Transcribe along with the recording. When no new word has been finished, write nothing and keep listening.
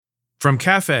From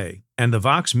Cafe and the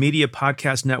Vox Media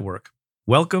Podcast Network,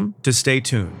 welcome to Stay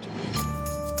Tuned.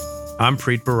 I'm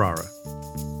Preet Bharara.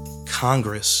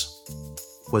 Congress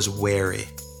was wary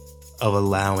of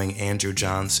allowing Andrew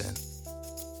Johnson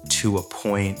to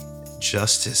appoint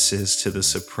justices to the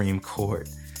Supreme Court.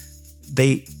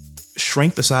 They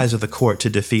shrank the size of the court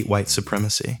to defeat white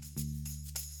supremacy.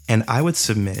 And I would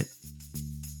submit,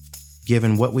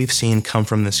 given what we've seen come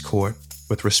from this court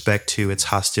with respect to its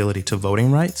hostility to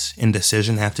voting rights in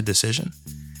decision after decision,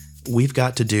 we've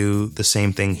got to do the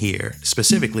same thing here.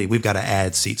 Specifically, we've got to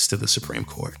add seats to the Supreme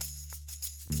Court.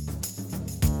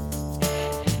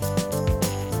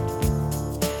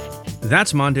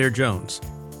 That's Mondaire Jones.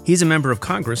 He's a member of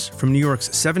Congress from New York's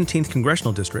 17th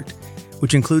Congressional District,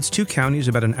 which includes 2 counties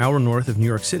about an hour north of New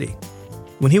York City.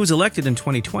 When he was elected in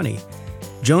 2020,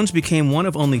 Jones became one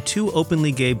of only 2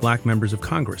 openly gay black members of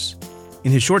Congress.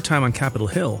 In his short time on Capitol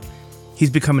Hill, he's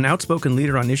become an outspoken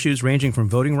leader on issues ranging from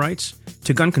voting rights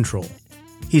to gun control.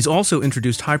 He's also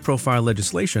introduced high-profile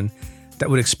legislation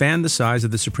that would expand the size of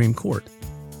the Supreme Court.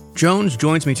 Jones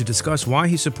joins me to discuss why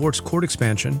he supports court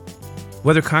expansion,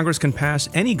 whether Congress can pass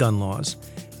any gun laws,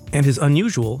 and his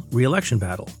unusual re-election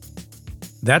battle.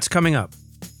 That's coming up.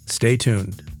 Stay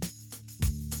tuned.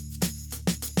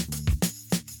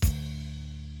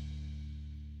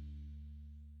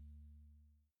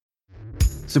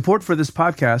 Support for this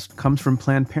podcast comes from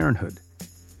Planned Parenthood.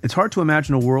 It's hard to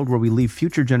imagine a world where we leave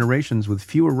future generations with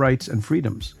fewer rights and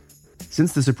freedoms.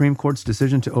 Since the Supreme Court's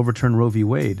decision to overturn Roe v.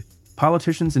 Wade,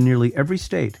 politicians in nearly every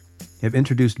state have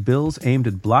introduced bills aimed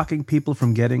at blocking people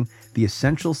from getting the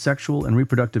essential sexual and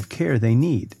reproductive care they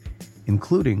need,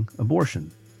 including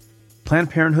abortion. Planned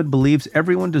Parenthood believes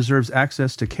everyone deserves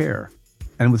access to care,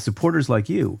 and with supporters like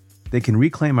you, they can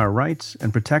reclaim our rights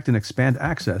and protect and expand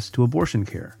access to abortion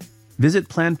care. Visit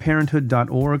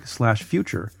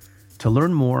PlannedParenthood.org/future to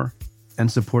learn more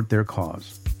and support their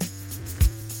cause.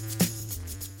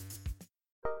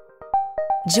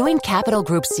 Join Capital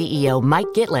Group CEO Mike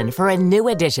Gitlin for a new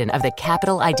edition of the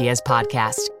Capital Ideas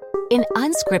Podcast. In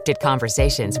unscripted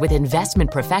conversations with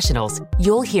investment professionals,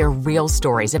 you'll hear real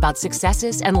stories about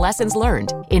successes and lessons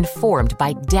learned, informed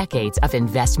by decades of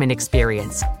investment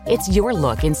experience. It's your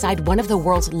look inside one of the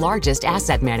world's largest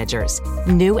asset managers.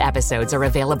 New episodes are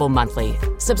available monthly.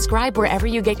 Subscribe wherever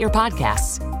you get your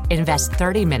podcasts. Invest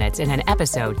 30 minutes in an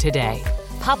episode today.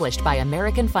 Published by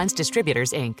American Funds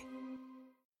Distributors, Inc.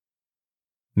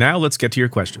 Now let's get to your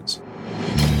questions.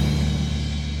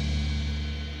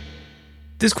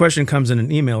 This question comes in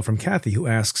an email from Kathy, who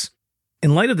asks,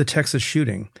 in light of the Texas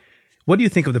shooting, what do you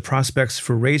think of the prospects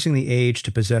for raising the age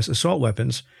to possess assault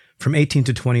weapons from 18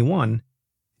 to 21,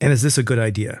 and is this a good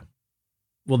idea?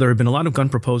 Well, there have been a lot of gun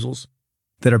proposals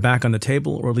that are back on the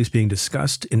table, or at least being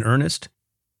discussed in earnest,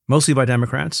 mostly by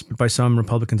Democrats, but by some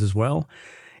Republicans as well,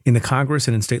 in the Congress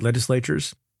and in state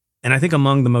legislatures. And I think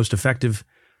among the most effective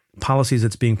policies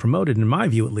that's being promoted, in my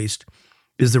view at least,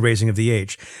 is the raising of the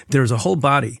age. There is a whole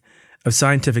body of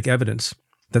scientific evidence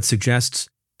that suggests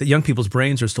that young people's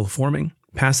brains are still forming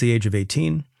past the age of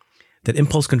 18, that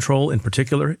impulse control in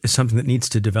particular is something that needs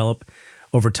to develop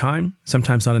over time,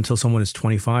 sometimes not until someone is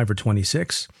 25 or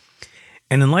 26.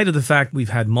 And in light of the fact we've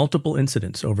had multiple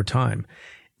incidents over time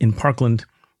in Parkland,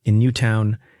 in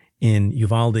Newtown, in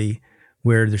Uvalde,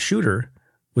 where the shooter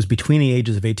was between the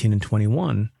ages of 18 and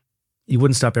 21, you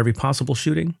wouldn't stop every possible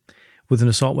shooting with an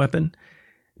assault weapon,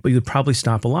 but you would probably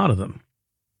stop a lot of them.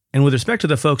 And with respect to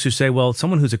the folks who say, well,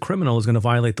 someone who's a criminal is going to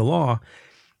violate the law,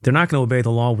 they're not going to obey the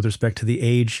law with respect to the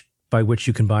age by which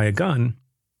you can buy a gun.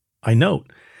 I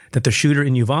note that the shooter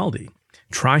in Uvalde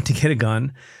tried to get a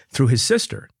gun through his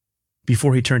sister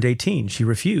before he turned 18. She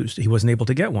refused. He wasn't able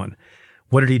to get one.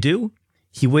 What did he do?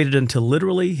 He waited until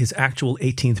literally his actual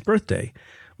 18th birthday,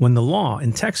 when the law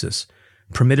in Texas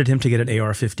permitted him to get an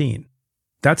AR-15.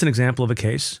 That's an example of a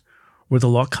case where the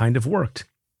law kind of worked.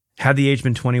 Had the age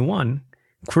been 21,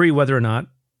 query whether or not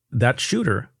that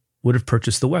shooter would have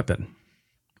purchased the weapon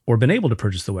or been able to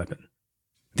purchase the weapon.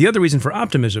 The other reason for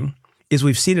optimism is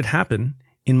we've seen it happen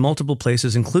in multiple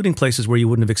places, including places where you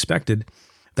wouldn't have expected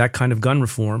that kind of gun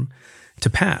reform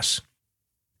to pass.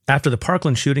 After the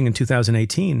Parkland shooting in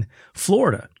 2018,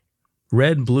 Florida,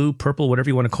 red, blue, purple, whatever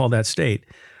you want to call that state,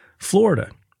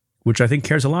 Florida, which I think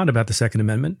cares a lot about the Second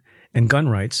Amendment and gun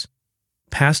rights,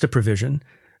 passed a provision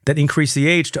that increased the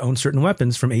age to own certain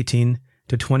weapons from 18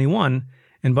 to 21,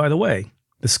 and by the way,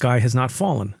 the sky has not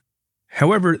fallen.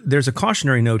 However, there's a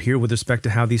cautionary note here with respect to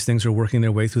how these things are working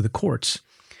their way through the courts.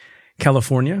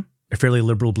 California, a fairly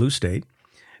liberal blue state,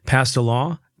 passed a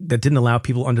law that didn't allow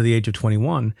people under the age of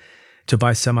 21 to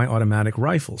buy semi-automatic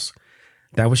rifles.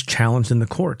 That was challenged in the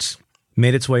courts.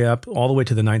 made its way up all the way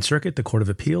to the Ninth Circuit, the Court of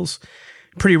Appeals,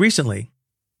 pretty recently.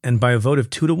 And by a vote of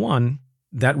 2-1,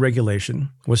 that regulation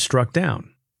was struck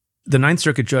down. The Ninth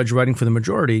Circuit judge writing for the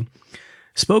majority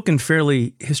spoke in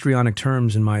fairly histrionic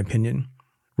terms, in my opinion,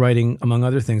 writing, among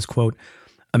other things, quote,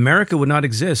 "America would not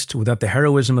exist without the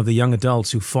heroism of the young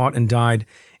adults who fought and died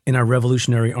in our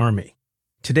Revolutionary Army.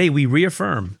 Today, we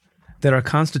reaffirm that our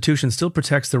Constitution still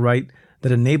protects the right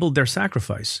that enabled their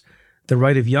sacrifice, the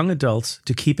right of young adults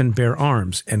to keep and bear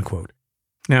arms," end quote.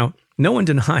 Now, no one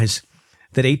denies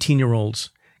that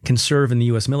 18-year-olds can serve in the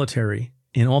U.S. military,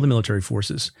 in all the military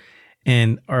forces,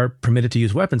 and are permitted to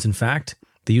use weapons. In fact,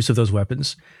 the use of those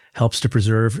weapons helps to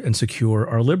preserve and secure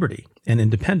our liberty and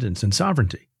independence and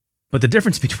sovereignty. But the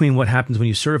difference between what happens when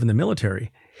you serve in the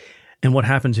military and what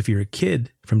happens if you're a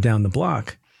kid from down the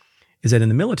block is that in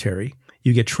the military,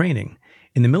 you get training.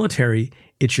 In the military,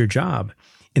 it's your job.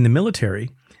 In the military,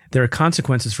 there are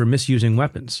consequences for misusing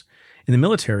weapons. In the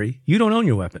military, you don't own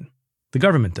your weapon. The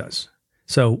government does.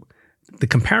 So the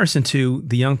comparison to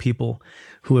the young people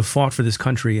who have fought for this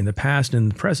country in the past and in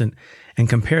the present, and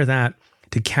compare that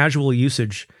to casual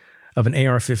usage of an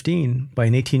AR-15 by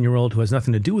an 18-year-old who has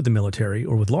nothing to do with the military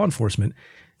or with law enforcement,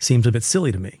 seems a bit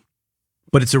silly to me.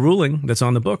 But it's a ruling that's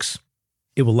on the books.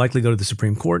 It will likely go to the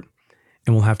Supreme Court,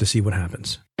 and we'll have to see what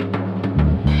happens.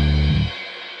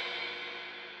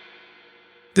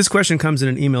 This question comes in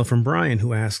an email from Brian,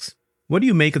 who asks, "What do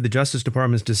you make of the Justice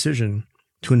Department's decision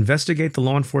to investigate the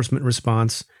law enforcement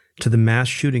response to the mass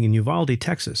shooting in Uvalde,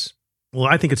 Texas?" Well,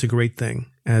 I think it's a great thing.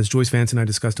 As Joyce Vance and I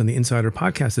discussed on the Insider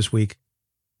podcast this week,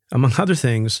 among other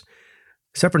things,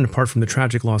 separate and apart from the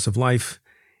tragic loss of life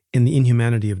and the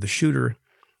inhumanity of the shooter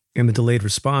and the delayed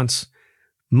response,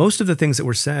 most of the things that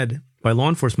were said by law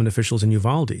enforcement officials in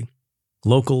Uvalde,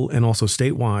 local and also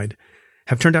statewide,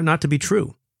 have turned out not to be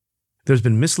true. There's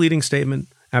been misleading statement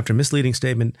after misleading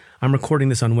statement. I'm recording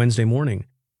this on Wednesday morning,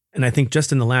 and I think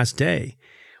just in the last day,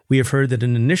 we have heard that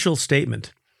an initial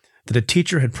statement that a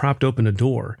teacher had propped open a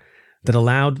door that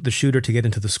allowed the shooter to get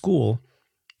into the school,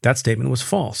 that statement was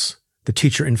false. The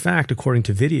teacher, in fact, according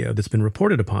to video that's been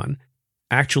reported upon,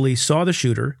 actually saw the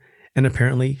shooter and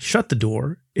apparently shut the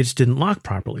door. It just didn't lock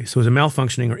properly. So it was a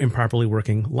malfunctioning or improperly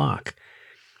working lock.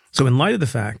 So in light of the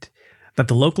fact that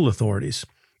the local authorities,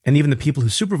 and even the people who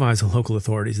supervise the local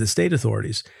authorities, the state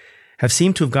authorities, have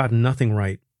seemed to have gotten nothing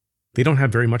right, they don't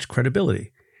have very much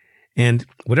credibility. And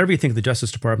whatever you think of the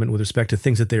Justice Department with respect to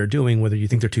things that they are doing, whether you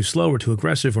think they're too slow or too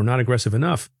aggressive or not aggressive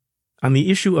enough, on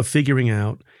the issue of figuring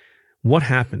out what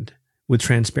happened with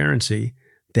transparency,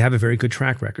 they have a very good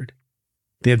track record.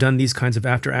 They have done these kinds of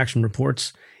after-action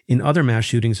reports in other mass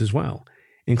shootings as well,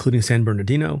 including San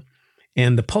Bernardino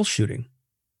and the Pulse shooting.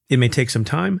 It may take some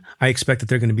time. I expect that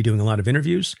they're going to be doing a lot of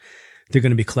interviews. They're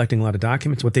going to be collecting a lot of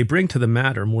documents. What they bring to the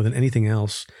matter more than anything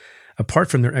else, apart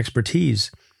from their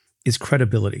expertise, is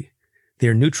credibility.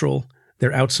 They're neutral.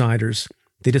 They're outsiders.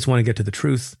 They just want to get to the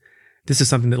truth. This is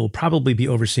something that will probably be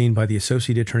overseen by the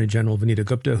Associate Attorney General, Vanita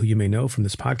Gupta, who you may know from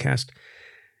this podcast.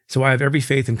 So I have every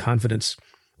faith and confidence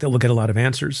that we'll get a lot of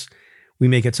answers. We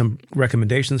may get some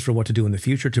recommendations for what to do in the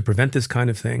future to prevent this kind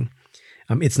of thing.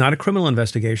 It's not a criminal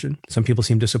investigation. Some people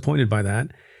seem disappointed by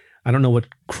that. I don't know what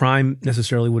crime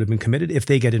necessarily would have been committed. If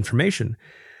they get information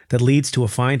that leads to a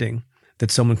finding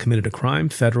that someone committed a crime,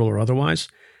 federal or otherwise,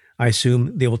 I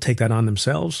assume they will take that on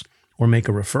themselves or make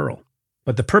a referral.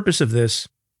 But the purpose of this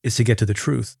is to get to the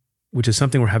truth, which is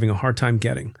something we're having a hard time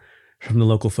getting from the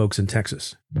local folks in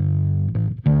Texas.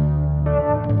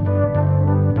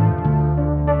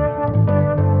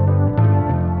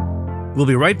 We'll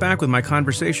be right back with my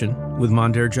conversation with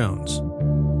Mondaire Jones.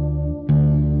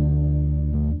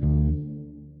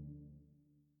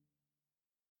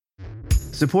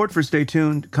 Support for Stay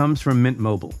Tuned comes from Mint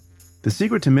Mobile. The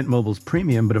secret to Mint Mobile's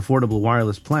premium but affordable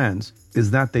wireless plans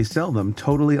is that they sell them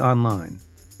totally online.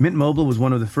 Mint Mobile was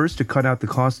one of the first to cut out the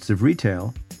costs of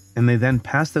retail, and they then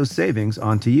passed those savings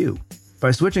on to you.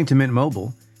 By switching to Mint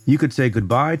Mobile, you could say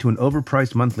goodbye to an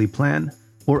overpriced monthly plan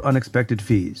or unexpected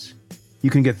fees. You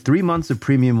can get 3 months of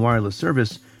premium wireless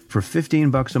service for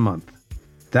 $15 a month.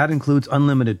 That includes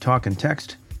unlimited talk and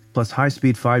text, plus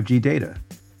high-speed 5G data.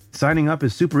 Signing up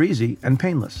is super easy and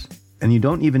painless, and you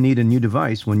don't even need a new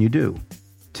device when you do.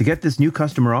 To get this new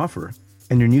customer offer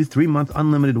and your new 3-month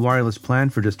unlimited wireless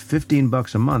plan for just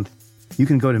 $15 a month, you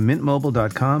can go to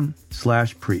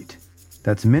mintmobile.com/preet.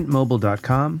 That's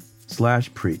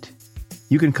mintmobile.com/preet.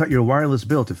 You can cut your wireless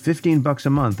bill to $15 a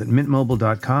month at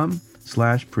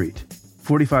mintmobile.com/preet.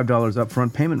 $45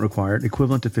 upfront payment required,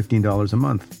 equivalent to $15 a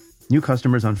month. New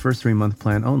customers on first 3-month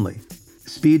plan only.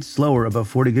 Speeds slower above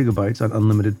 40 gigabytes on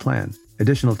unlimited plan.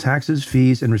 Additional taxes,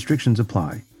 fees, and restrictions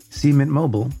apply. See Mint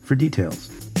Mobile for details.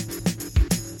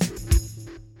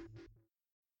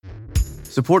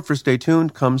 Support for Stay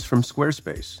Tuned comes from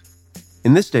Squarespace.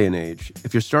 In this day and age,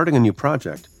 if you're starting a new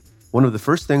project, one of the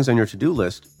first things on your to-do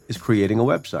list is creating a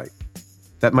website.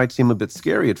 That might seem a bit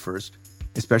scary at first,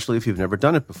 especially if you've never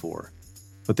done it before.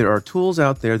 But there are tools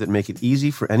out there that make it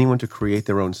easy for anyone to create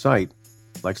their own site,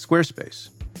 like Squarespace.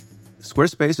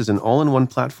 Squarespace is an all-in-one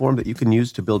platform that you can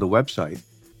use to build a website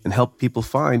and help people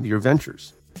find your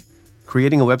ventures.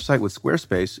 Creating a website with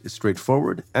Squarespace is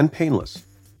straightforward and painless,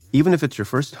 even if it's your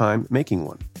first time making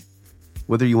one.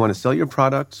 Whether you want to sell your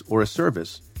products or a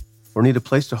service, or need a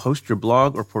place to host your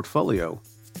blog or portfolio,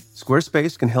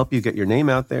 Squarespace can help you get your name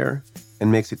out there and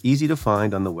makes it easy to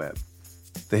find on the web.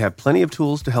 They have plenty of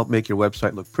tools to help make your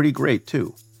website look pretty great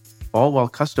too, all while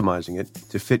customizing it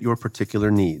to fit your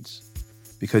particular needs.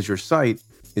 Because your site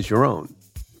is your own,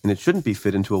 and it shouldn't be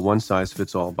fit into a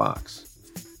one-size-fits-all box.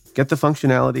 Get the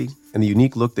functionality and the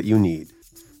unique look that you need.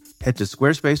 Head to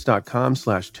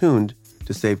squarespace.com/tuned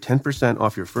to save 10%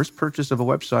 off your first purchase of a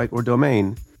website or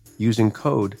domain using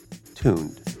code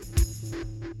TUNED.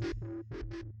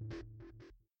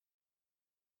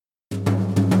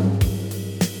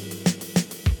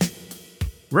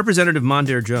 Representative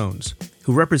Mondaire Jones,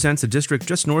 who represents a district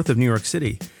just north of New York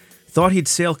City, thought he'd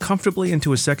sail comfortably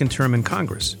into a second term in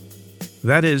Congress.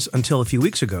 That is, until a few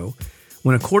weeks ago,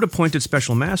 when a court-appointed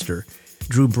special master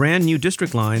drew brand new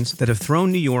district lines that have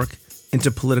thrown New York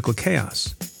into political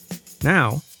chaos.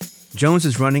 Now, Jones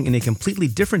is running in a completely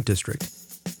different district,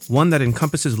 one that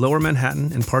encompasses Lower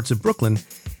Manhattan and parts of Brooklyn,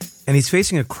 and he's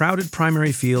facing a crowded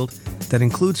primary field that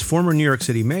includes former New York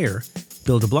City Mayor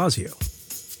Bill de Blasio.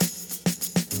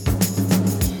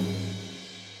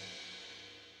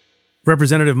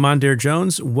 Representative Mondaire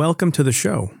Jones, welcome to the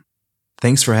show.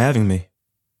 Thanks for having me.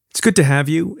 It's good to have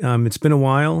you. It's been a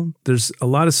while. There's a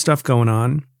lot of stuff going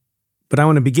on, but I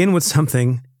want to begin with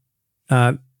something,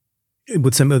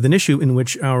 with an issue in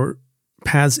which our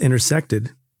paths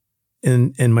intersected.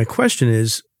 And my question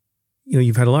is,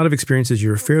 you've had a lot of experiences.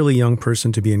 You're a fairly young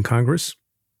person to be in Congress,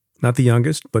 not the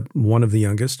youngest, but one of the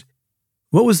youngest.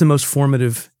 What was the most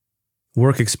formative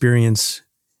work experience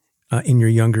in your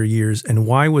younger years, and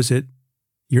why was it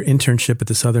your internship at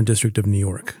the Southern District of New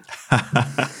York?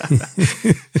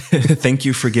 Thank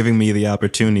you for giving me the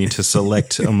opportunity to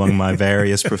select among my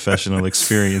various professional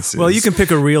experiences. Well, you can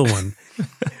pick a real one,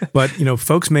 but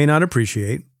folks may not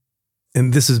appreciate,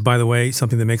 and this is, by the way,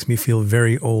 something that makes me feel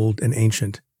very old and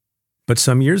ancient. But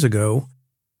some years ago,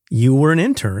 you were an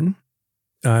intern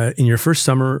in your first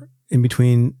summer in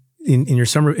between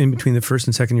the first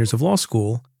and second years of law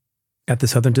school at the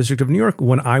Southern District of New York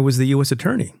when I was the U.S.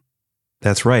 Attorney.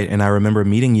 That's right. And I remember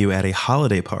meeting you at a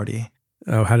holiday party.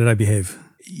 Oh, how did I behave?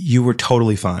 You were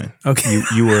totally fine. Okay.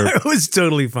 You were. I was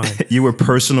totally fine. You were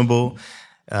personable.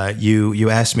 You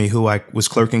asked me who I was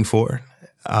clerking for.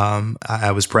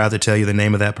 I was proud to tell you the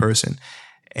name of that person.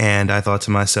 And I thought to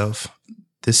myself,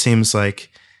 this seems like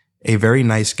a very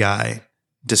nice guy,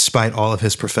 despite all of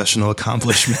his professional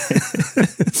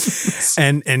accomplishments.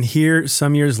 And here,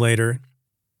 some years later,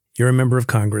 you're a member of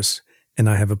Congress, and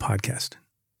I have a podcast.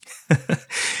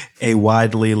 A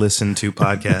widely listened to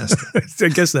podcast. I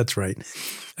guess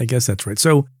that's right.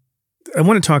 So I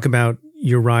want to talk about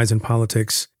your rise in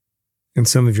politics and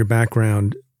some of your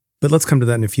background, but let's come to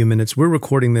that in a few minutes. We're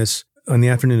recording this on the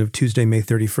afternoon of Tuesday, May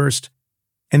 31st.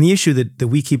 And the issue that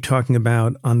we keep talking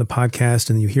about on the podcast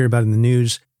and you hear about in the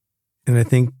news, and I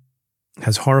think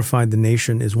has horrified the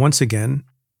nation, is once again,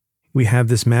 we have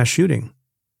this mass shooting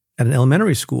at an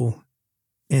elementary school,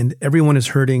 and everyone is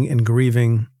hurting and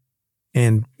grieving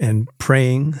and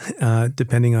praying,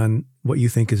 depending on what you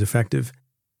think is effective.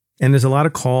 And there's a lot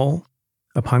of call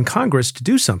upon Congress to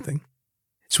do something.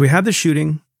 So we had the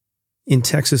shooting in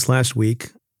Texas last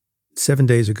week, 7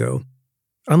 days ago.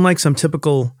 Unlike some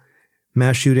typical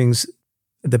mass shootings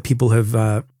that people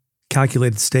have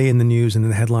calculated stay in the news and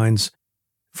in the headlines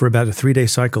for about a 3-day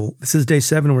cycle, this is day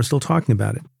 7 and we're still talking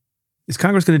about it. Is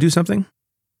Congress going to do something?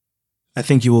 I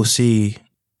think you will see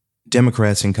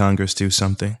Democrats in Congress do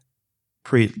something.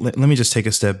 Preet, let me just take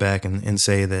a step back and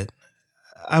say that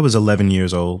I was 11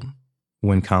 years old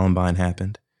when Columbine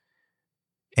happened.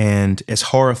 And as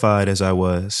horrified as I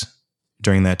was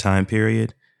during that time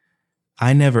period,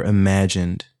 I never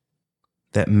imagined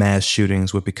that mass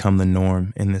shootings would become the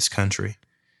norm in this country.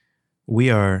 We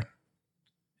are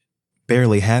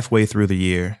barely halfway through the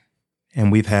year,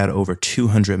 and we've had over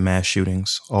 200 mass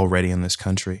shootings already in this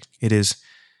country. It is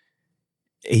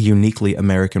a uniquely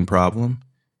American problem,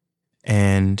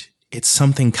 and it's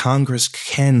something Congress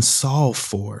can solve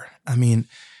for. I mean,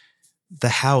 the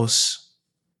House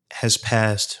has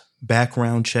passed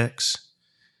background checks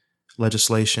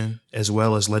legislation, as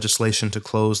well as legislation to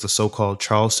close the so-called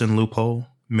Charleston loophole.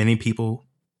 Many people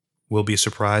will be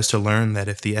surprised to learn that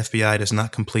if the FBI does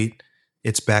not complete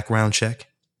its background check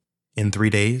in 3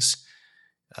 days,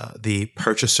 the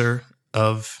purchaser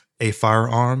of a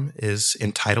firearm is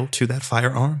entitled to that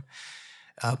firearm.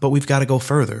 But we've got to go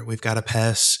further. We've got to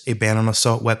pass a ban on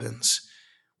assault weapons.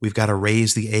 We've got to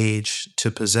raise the age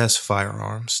to possess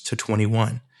firearms to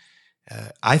 21.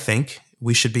 I think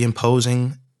we should be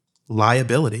imposing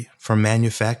liability for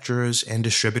manufacturers and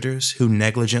distributors who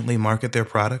negligently market their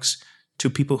products to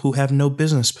people who have no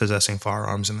business possessing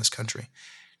firearms in this country,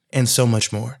 and so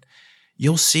much more.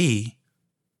 You'll see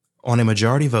on a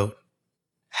majority vote,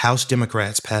 House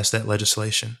Democrats pass that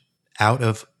legislation out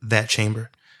of that chamber.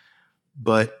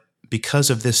 But because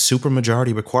of this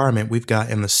supermajority requirement we've got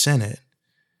in the Senate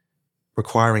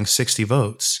requiring 60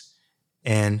 votes,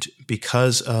 and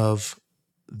because of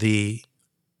the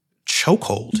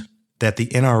chokehold that the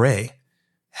NRA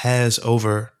has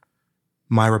over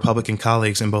my Republican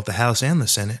colleagues in both the House and the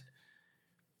Senate,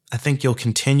 I think you'll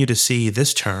continue to see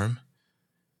this term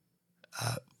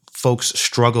folks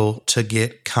struggle to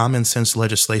get common sense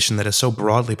legislation that is so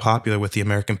broadly popular with the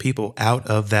American people out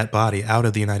of that body, out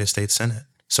of the United States Senate,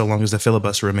 so long as the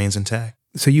filibuster remains intact.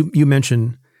 So you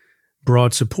mentioned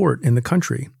broad support in the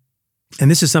country.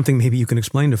 And this is something maybe you can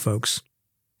explain to folks.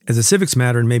 As a civics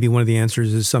matter, and maybe one of the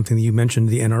answers is something that you mentioned,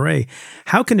 the NRA.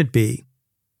 How can it be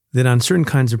that on certain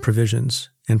kinds of provisions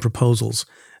and proposals,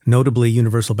 notably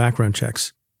universal background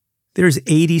checks, there's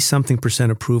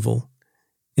 80-something% approval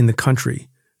in the country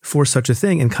for such a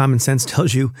thing, and common sense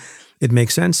tells you it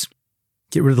makes sense?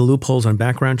 Get rid of the loopholes on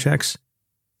background checks.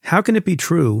 How can it be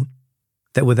true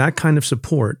that with that kind of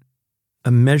support, a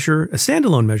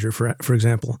standalone measure, for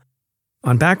example,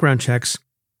 on background checks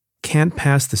can't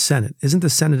pass the Senate? Isn't the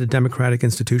Senate a democratic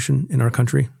institution in our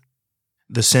country?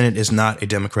 The Senate is not a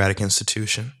democratic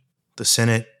institution. The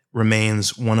Senate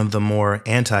remains one of the more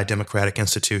anti-democratic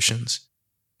institutions.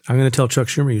 I'm going to tell Chuck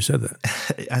Schumer you said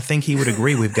that. I think he would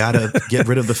agree. We've got to get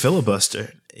rid of the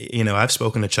filibuster. You know, I've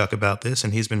spoken to Chuck about this,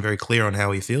 and he's been very clear on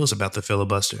how he feels about the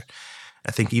filibuster.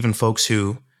 I think even folks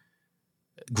who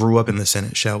grew up in the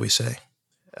Senate, shall we say,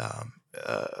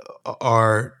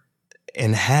 are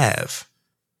and have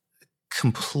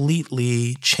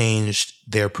completely changed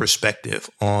their perspective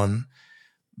on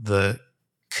the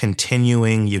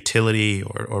continuing utility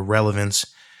or relevance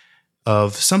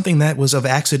of something that was of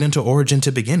accidental origin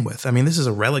to begin with. I mean, this is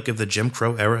a relic of the Jim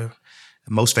Crow era.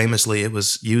 Most famously, it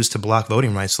was used to block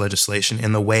voting rights legislation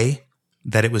in the way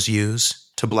that it was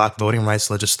used to block voting rights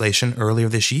legislation earlier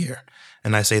this year.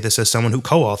 And I say this as someone who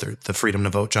co-authored the Freedom to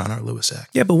Vote John R. Lewis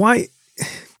Act. Yeah, but why?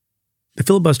 The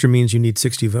filibuster means you need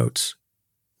 60 votes.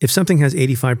 If something has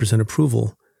 85%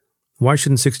 approval, why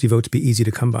shouldn't 60 votes be easy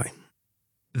to come by?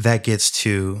 That gets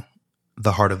to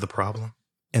the heart of the problem,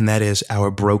 and that is our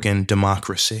broken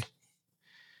democracy.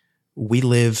 We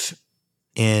live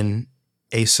in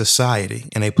a society,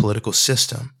 in a political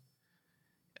system,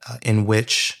 in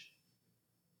which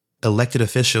elected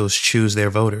officials choose their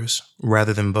voters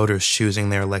rather than voters choosing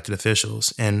their elected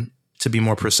officials. And to be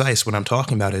more precise, what I'm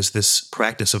talking about is this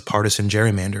practice of partisan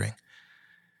gerrymandering.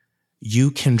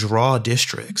 You can draw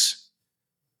districts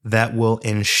that will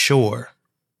ensure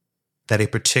that a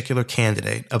particular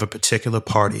candidate of a particular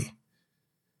party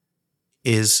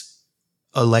is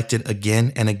elected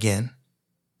again and again,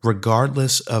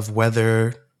 regardless of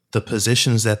whether the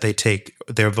positions that they take,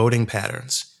 their voting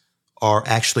patterns, are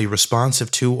actually responsive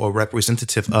to or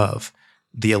representative of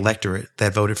the electorate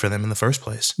that voted for them in the first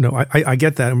place. No, I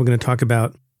get that. And we're going to talk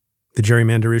about the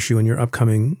gerrymander issue in your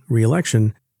upcoming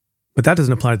reelection, but that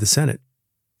doesn't apply to the Senate.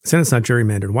 The Senate's not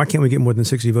gerrymandered. Why can't we get more than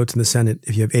 60 votes in the Senate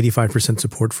if you have 85%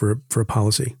 support for a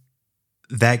policy?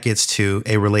 That gets to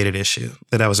a related issue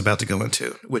that I was about to go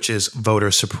into, which is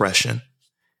voter suppression.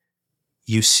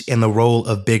 You see, in the role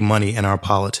of big money in our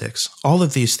politics, all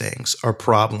of these things are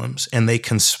problems, and they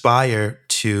conspire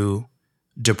to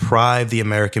deprive the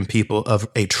American people of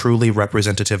a truly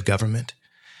representative government.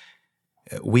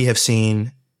 We have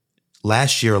seen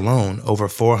last year alone over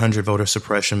 400 voter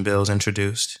suppression bills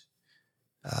introduced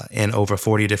in over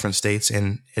 40 different states.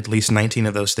 In at least 19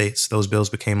 of those states, those bills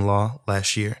became law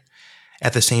last year.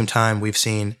 At the same time, we've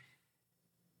seen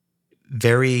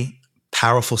very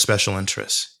powerful special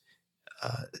interests,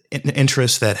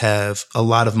 interests that have a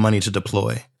lot of money to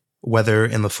deploy, whether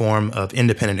in the form of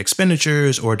independent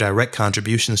expenditures or direct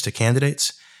contributions to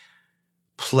candidates,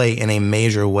 play in a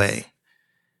major way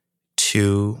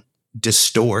to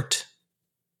distort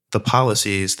the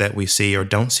policies that we see or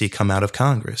don't see come out of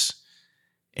Congress.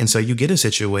 And so you get a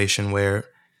situation where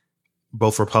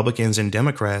both Republicans and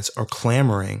Democrats are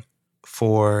clamoring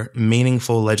for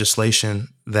meaningful legislation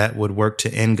that would work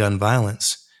to end gun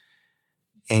violence.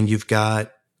 And you've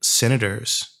got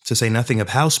senators, to say nothing of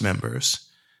House members,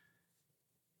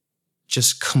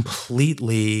 just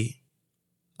completely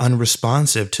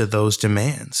unresponsive to those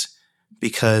demands,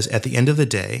 because at the end of the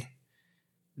day,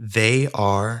 they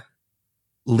are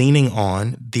leaning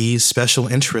on these special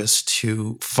interests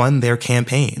to fund their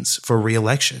campaigns for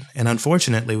reelection. And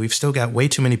unfortunately, we've still got way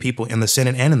too many people in the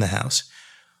Senate and in the House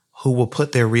who will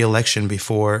put their reelection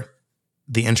before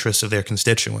the interests of their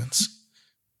constituents.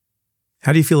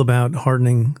 How do you feel about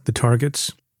hardening the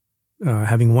targets,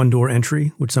 having one-door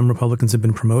entry, which some Republicans have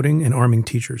been promoting, and arming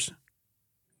teachers?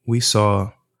 We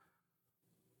saw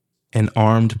an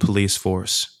armed police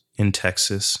force in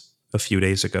Texas a few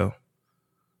days ago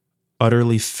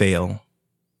utterly fail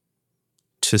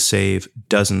to save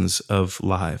dozens of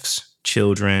lives,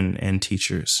 children and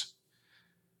teachers.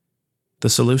 The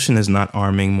solution is not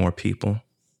arming more people.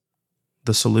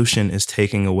 The solution is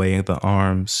taking away the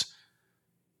arms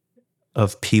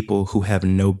of people who have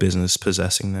no business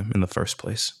possessing them in the first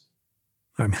place.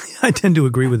 I mean, I tend to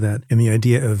agree with that. And the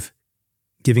idea of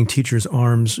giving teachers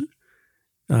arms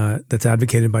that's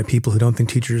advocated by people who don't think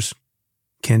teachers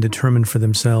can determine for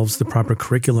themselves the proper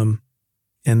curriculum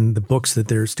and the books that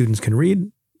their students can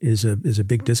read is a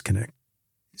big disconnect.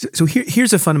 So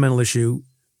here's a fundamental issue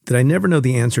that I never know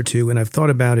the answer to, and I've thought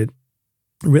about it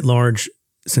writ large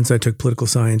since I took political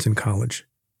science in college.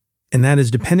 And that is,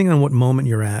 depending on what moment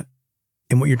you're at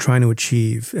and what you're trying to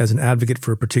achieve as an advocate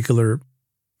for a particular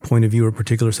point of view or a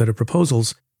particular set of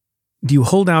proposals, do you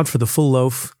hold out for the full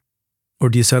loaf or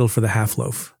do you settle for the half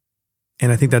loaf?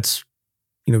 And I think that's,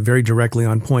 very directly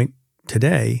on point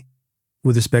today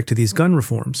with respect to these gun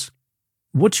reforms.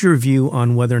 What's your view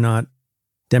on whether or not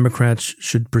Democrats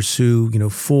should pursue,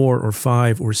 4 or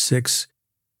 5 or 6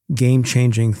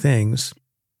 game-changing things,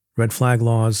 red flag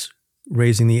laws,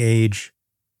 raising the age,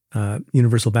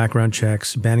 universal background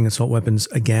checks, banning assault weapons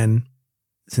again,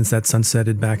 since that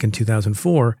sunsetted back in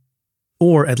 2004,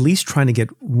 or at least trying to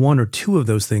get 1 or 2 of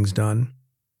those things done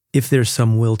if there's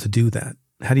some will to do that?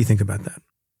 How do you think about that?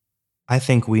 I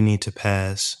think we need to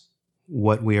pass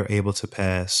what we are able to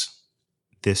pass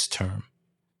this term,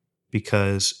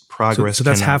 because progress. So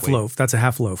that's half wait. loaf. That's a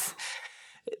half loaf.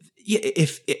 Yeah,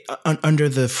 if under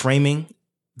the framing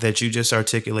that you just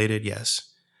articulated,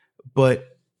 yes,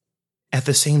 but at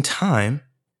the same time,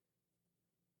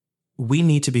 we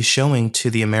need to be showing to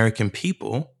the American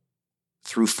people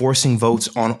through forcing votes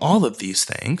on all of these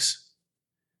things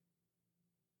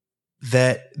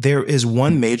that there is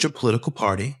one major political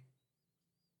party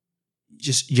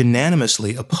just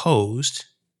unanimously opposed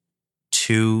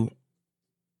to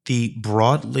the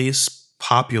broadly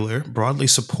popular, broadly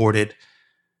supported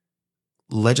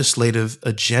legislative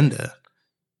agenda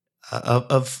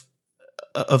of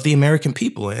the American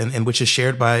people, and which is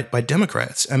shared by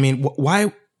Democrats. I mean,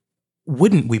 why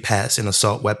wouldn't we pass an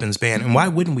assault weapons ban, and why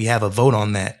wouldn't we have a vote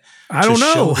on that? I don't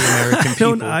know. The American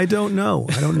people? I don't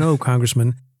know,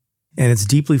 Congressman, and it's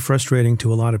deeply frustrating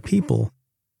to a lot of people.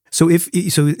 So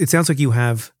it sounds like you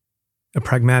have a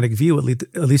pragmatic view, at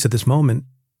least at this moment,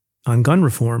 on gun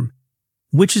reform,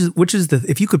 which is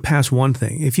if you could pass one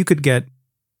thing, if you could get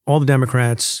all the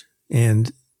Democrats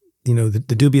and the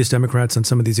dubious Democrats on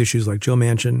some of these issues like Joe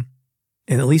Manchin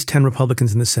and at least 10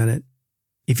 Republicans in the Senate,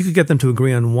 if you could get them to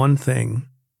agree on one thing,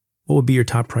 what would be your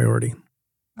top priority?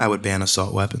 I would ban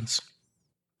assault weapons.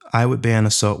 I would ban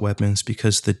assault weapons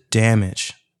because the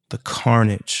damage, the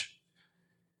carnage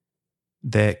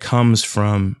that comes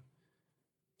from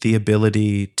the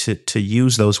ability to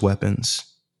use those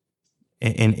weapons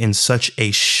in such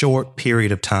a short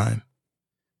period of time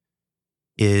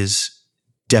is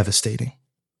devastating.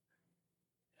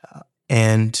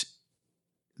 And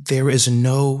there is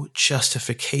no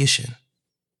justification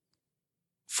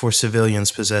for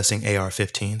civilians possessing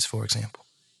AR-15s, for example.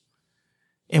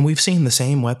 And we've seen the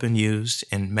same weapon used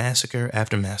in massacre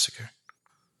after massacre.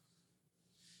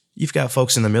 You've got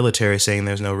folks in the military saying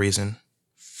there's no reason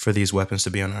for these weapons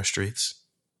to be on our streets.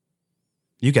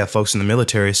 You got folks in the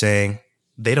military saying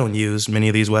they don't use many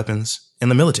of these weapons in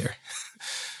the military.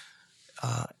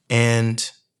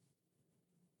 And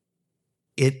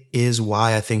it is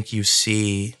why I think you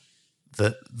see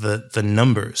the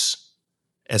numbers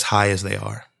as high as they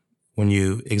are when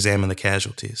you examine the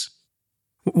casualties.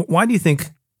 Why do you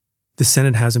think the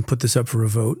Senate hasn't put this up for a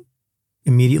vote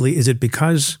immediately? Is it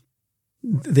because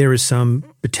there is some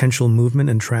potential movement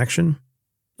and traction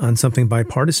on something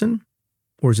bipartisan,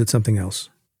 or is it something else?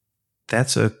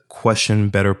 That's a question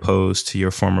better posed to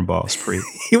your former boss, Preet.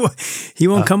 He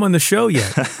won't come on the show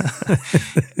yet.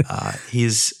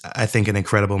 He's, I think, an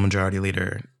incredible majority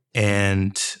leader.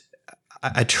 And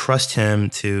I trust him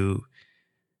to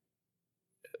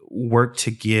work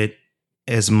to get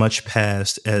as much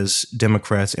passed as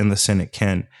Democrats in the Senate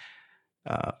can.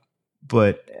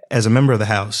 But as a member of the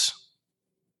House,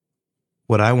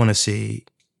 what I want to see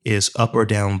is up or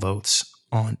down votes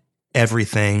on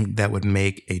everything that would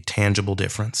make a tangible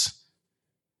difference.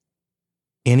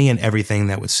 Any and everything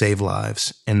that would save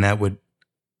lives and that would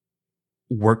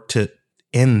work to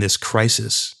end this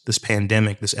crisis, this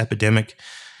pandemic, this epidemic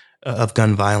of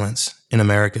gun violence in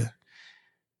America.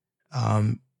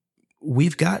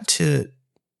 We've got to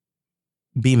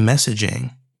be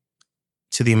messaging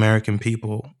to the American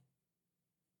people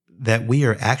that we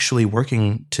are actually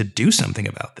working to do something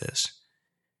about this.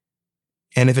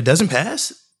 And if it doesn't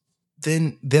pass,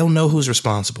 then they'll know who's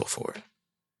responsible for it.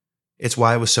 It's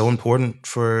why it was so important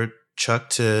for Chuck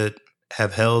to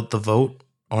have held the vote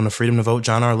on the Freedom to Vote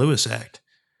John R. Lewis Act.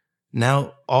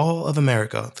 Now, all of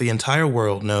America, the entire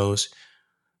world knows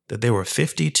that there were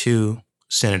 52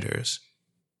 senators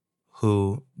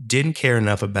who didn't care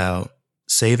enough about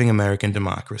saving American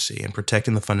democracy and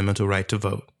protecting the fundamental right to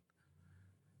vote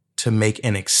to make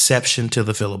an exception to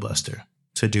the filibuster,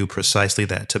 to do precisely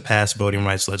that, to pass voting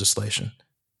rights legislation.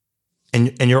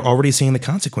 And you're already seeing the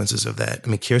consequences of that. I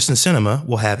mean, Kyrsten Sinema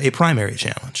will have a primary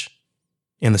challenge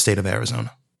in the state of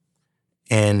Arizona.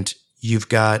 And you've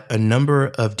got a number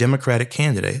of Democratic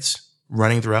candidates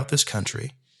running throughout this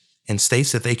country in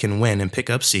states that they can win and pick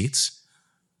up seats,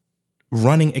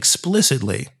 running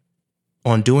explicitly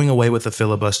on doing away with the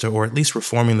filibuster, or at least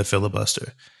reforming the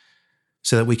filibuster,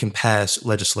 so that we can pass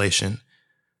legislation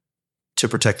to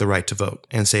protect the right to vote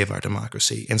and save our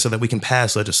democracy. And so that we can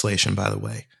pass legislation, by the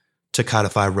way, to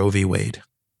codify Roe v. Wade.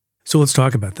 So let's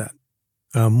talk about that.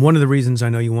 One of the reasons I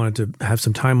know you wanted to have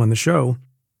some time on the show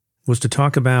was to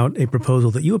talk about a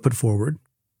proposal that you had put forward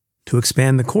to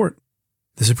expand the court,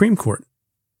 the Supreme Court.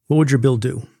 What would your bill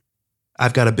do?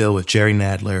 I've got a bill with Jerry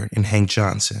Nadler and Hank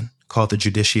Johnson called the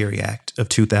Judiciary Act of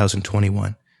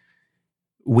 2021.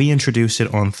 We introduced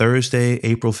it on Thursday,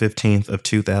 April 15th of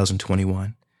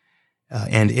 2021,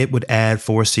 and it would add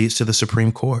 4 seats to the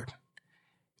Supreme Court.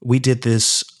 We did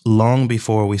this long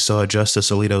before we saw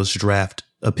Justice Alito's draft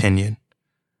opinion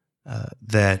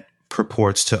that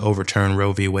purports to overturn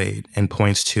Roe v. Wade and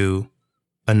points to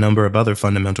a number of other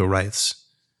fundamental rights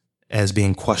as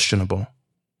being questionable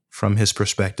from his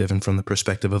perspective and from the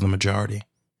perspective of the majority.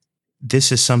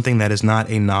 This is something that is not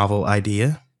a novel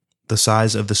idea. The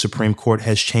size of the Supreme Court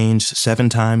has changed 7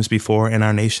 times before in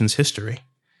our nation's history.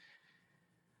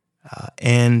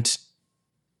 And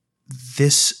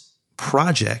this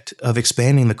project of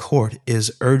expanding the court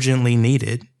is urgently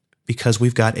needed because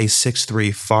we've got a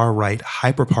 6-3 far-right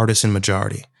hyperpartisan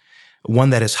majority,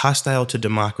 one that is hostile to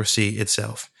democracy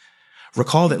itself.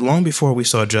 Recall that long before we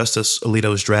saw Justice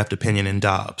Alito's draft opinion in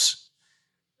Dobbs,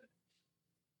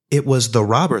 it was the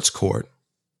Roberts Court,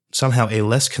 somehow a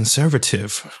less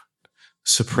conservative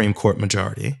Supreme Court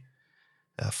majority,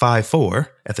 5-4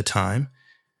 at the time,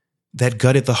 that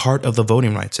gutted the heart of the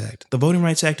Voting Rights Act. The Voting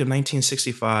Rights Act of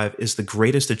 1965 is the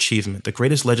greatest achievement, the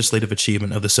greatest legislative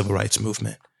achievement of the civil rights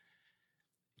movement.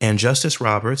 And Justice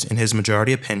Roberts, in his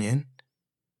majority opinion,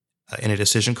 in a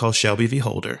decision called Shelby v.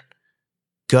 Holder,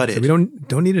 gutted. So we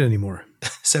don't need it anymore.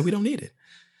 Said we don't need it.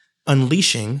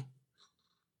 Unleashing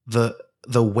the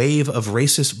wave of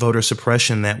racist voter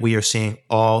suppression that we are seeing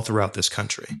all throughout this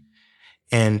country.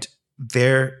 And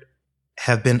there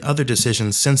have been other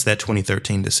decisions since that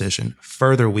 2013 decision,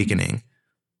 further weakening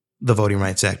the Voting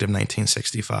Rights Act of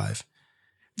 1965.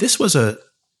 This was a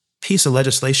piece of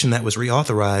legislation that was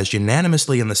reauthorized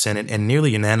unanimously in the Senate and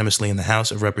nearly unanimously in the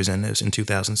House of Representatives in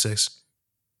 2006.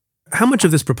 How much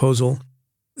of this proposal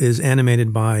is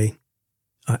animated by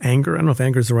anger? I don't know if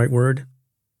anger is the right word,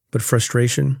 but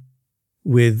frustration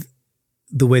with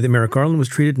the way that Merrick Garland was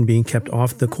treated and being kept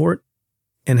off the court,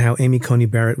 and how Amy Coney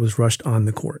Barrett was rushed on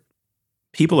the court.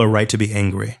 People are right to be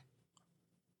angry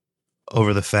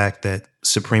over the fact that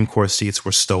Supreme Court seats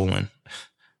were stolen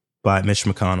by Mitch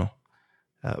McConnell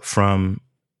from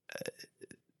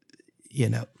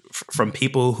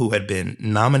people who had been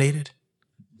nominated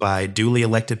by duly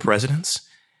elected presidents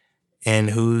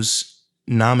and whose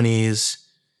nominees,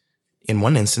 in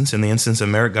one instance, in the instance of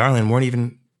Merrick Garland, weren't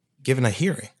even given a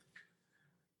hearing,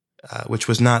 which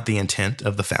was not the intent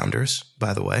of the founders,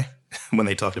 by the way, when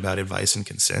they talked about advice and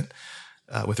consent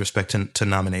with respect to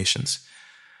nominations.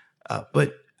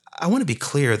 But I want to be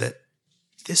clear that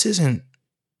this isn't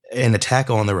an attack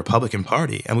on the Republican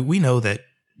Party. I mean, we know that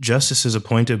justices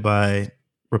appointed by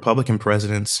Republican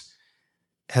presidents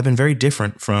have been very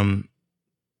different from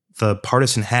the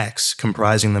partisan hacks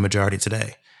comprising the majority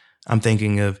today. I'm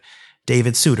thinking of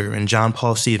David Souter and John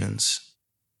Paul Stevens.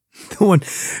 The one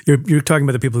you're talking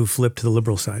about the people who flipped to the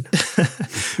liberal side.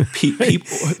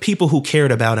 People who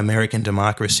cared about American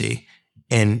democracy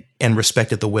and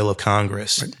respected the will of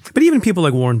Congress. Right. But even people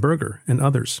like Warren Burger and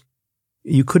others,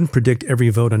 you couldn't predict every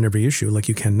vote on every issue like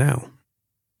you can now.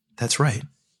 That's right.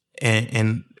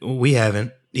 And we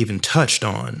haven't even touched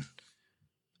on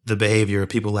the behavior of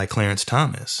people like Clarence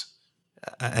Thomas.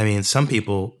 I mean, some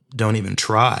people don't even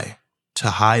try to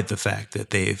hide the fact that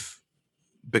they've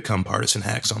become partisan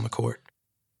hacks on the court.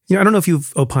 You know, I don't know if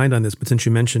you've opined on this, but since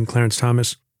you mentioned Clarence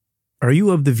Thomas, are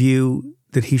you of the view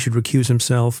that he should recuse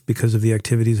himself because of the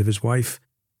activities of his wife?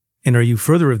 And are you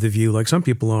further of the view, like some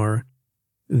people are,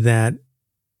 that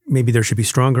maybe there should be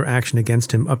stronger action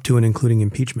against him up to and including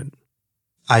impeachment?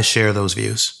 I share those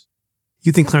views.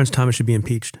 You think Clarence Thomas should be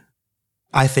impeached?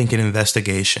 I think an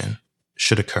investigation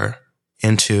should occur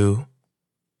into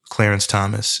Clarence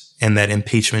Thomas and that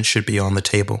impeachment should be on the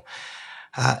table.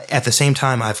 At the same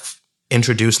time, I've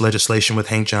introduced legislation with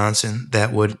Hank Johnson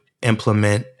that would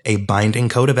implement a binding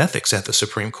code of ethics at the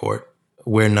Supreme Court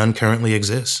where none currently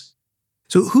exists.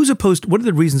 So who's opposed? What are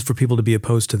the reasons for people to be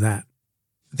opposed to that?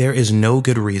 There is no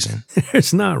good reason.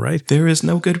 It's not, right? There is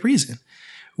no good reason.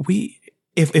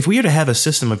 If we are to have a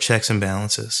system of checks and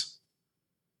balances,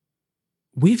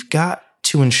 we've got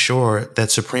to ensure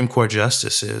that Supreme Court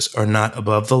justices are not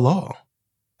above the law.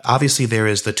 Obviously, there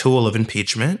is the tool of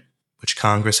impeachment, which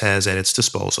Congress has at its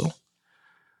disposal.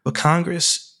 But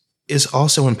Congress is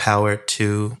also empowered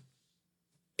to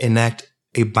enact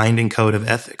a binding code of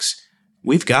ethics.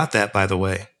 We've got that, by the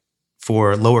way,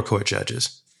 for lower court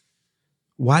judges.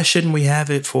 Why shouldn't we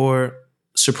have it for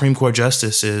Supreme Court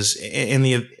justices? In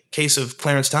the case of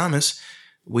Clarence Thomas,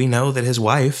 we know that his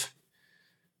wife,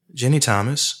 Ginny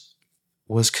Thomas,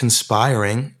 was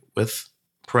conspiring with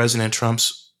President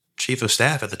Trump's chief of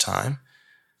staff at the time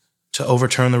to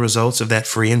overturn the results of that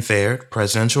free and fair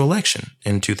presidential election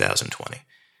in 2020.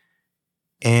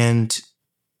 And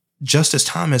Justice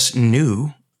Thomas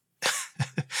knew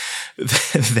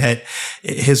that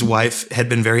his wife had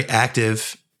been very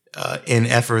active in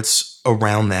efforts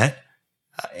around that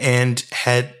and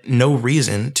had no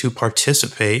reason to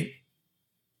participate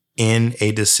in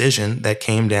a decision that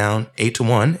came down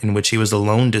 8-1, in which he was the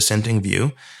lone dissenting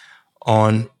view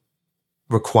on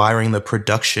requiring the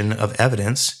production of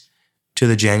evidence to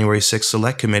the January 6th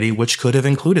Select Committee, which could have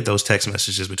included those text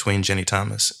messages between Ginny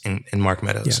Thomas and Mark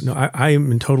Meadows. Yeah, no, I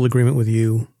am in total agreement with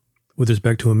you with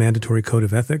respect to a mandatory code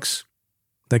of ethics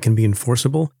that can be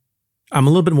enforceable. I'm a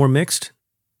little bit more mixed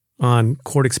on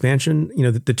court expansion. You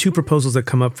know, the two proposals that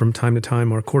come up from time to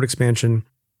time are court expansion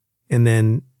and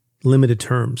then limited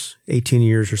terms, 18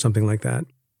 years or something like that,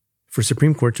 for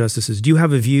Supreme Court justices. Do you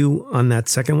have a view on that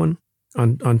second one,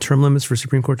 on term limits for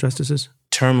Supreme Court justices?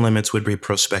 Term limits would be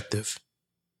prospective.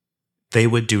 They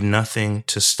would do nothing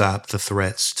to stop the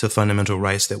threats to fundamental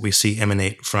rights that we see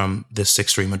emanate from this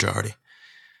 6-3 majority,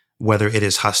 whether it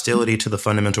is hostility to the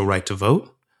fundamental right to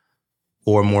vote,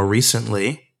 or more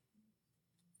recently,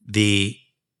 the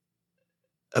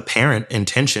apparent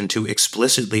intention to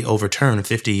explicitly overturn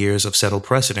 50 years of settled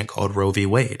precedent called Roe v.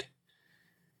 Wade.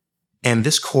 And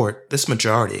this court, this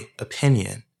majority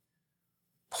opinion,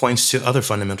 points to other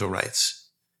fundamental rights,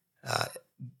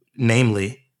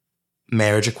 namely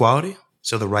marriage equality,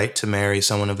 so the right to marry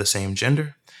someone of the same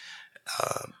gender,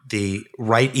 the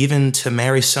right even to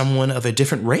marry someone of a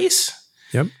different race.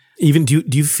 Yep. Even do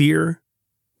you fear,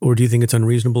 or do you think it's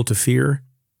unreasonable to fear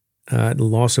the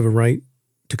loss of a right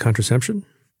to contraception?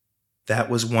 That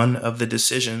was one of the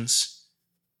decisions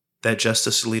that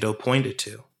Justice Alito pointed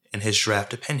to in his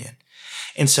draft opinion.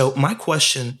 And so my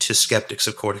question to skeptics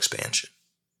of court expansion,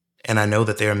 and I know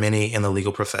that there are many in the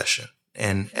legal profession,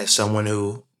 and as someone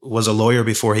who was a lawyer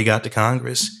before he got to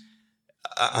Congress,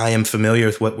 I am familiar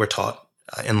with what we're taught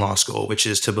in law school, which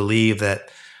is to believe that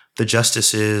the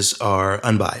justices are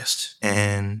unbiased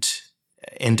and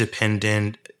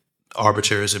independent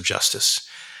arbiters of justice.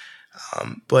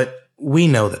 But we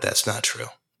know that that's not true.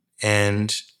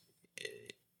 And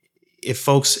if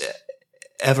folks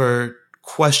ever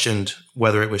questioned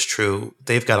whether it was true,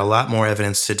 they've got a lot more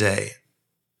evidence today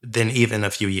than even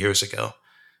a few years ago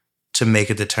to make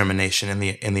a determination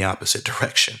in the opposite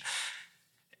direction.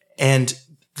 And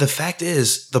the fact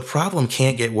is, the problem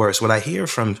can't get worse. What I hear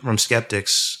from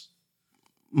skeptics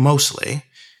mostly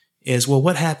is, well,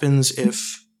 what happens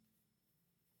if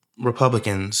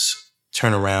Republicans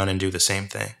turn around and do the same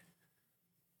thing?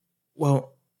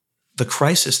 Well, the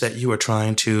crisis that you are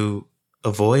trying to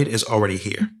avoid is already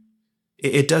here.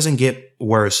 It doesn't get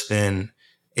worse than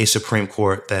a Supreme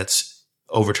Court that's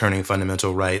overturning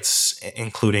fundamental rights,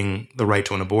 including the right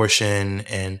to an abortion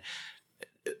and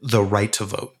the right to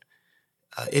vote.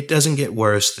 It doesn't get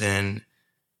worse than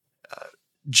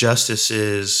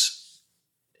justices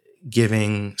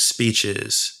giving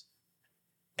speeches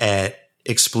at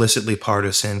explicitly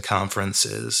partisan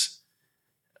conferences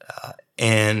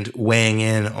and weighing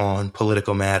in on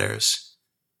political matters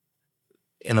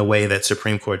in a way that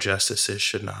Supreme Court justices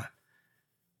should not.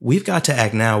 We've got to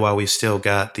act now while we've still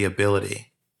got the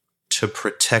ability to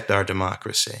protect our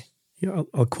democracy. Yeah,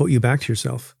 I'll quote you back to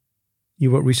yourself. You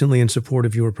wrote recently in support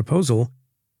of your proposal,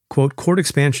 quote, "Court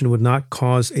expansion would not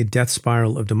cause a death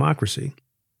spiral of democracy.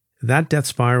 That death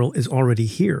spiral is already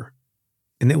here,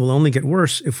 and it will only get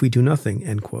worse if we do nothing,"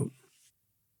 end quote.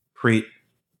 Preet,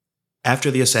 after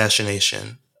the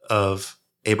assassination of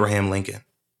Abraham Lincoln,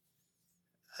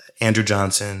 Andrew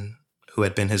Johnson, who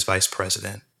had been his vice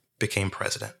president, became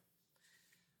president.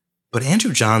 But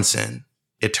Andrew Johnson,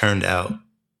 it turned out,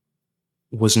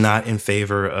 was not in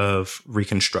favor of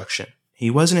Reconstruction. He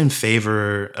wasn't in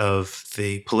favor of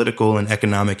the political and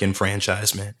economic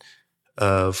enfranchisement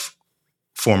of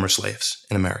former slaves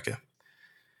in America.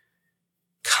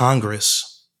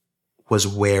 Congress was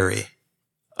wary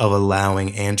of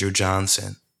allowing Andrew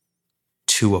Johnson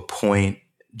to appoint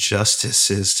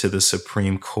justices to the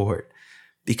Supreme Court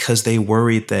because they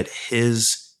worried that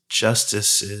his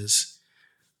justices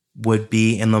would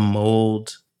be in the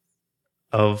mold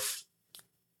of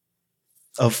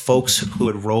folks who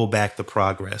would roll back the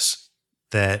progress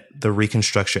that the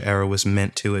Reconstruction era was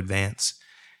meant to advance.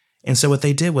 And so what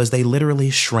they did was they literally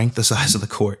shrank the size of the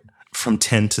court from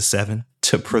 10 to 7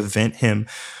 to prevent him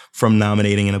from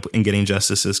nominating and getting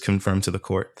justices confirmed to the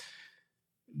court.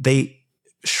 They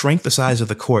shrank the size of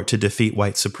the court to defeat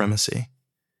white supremacy.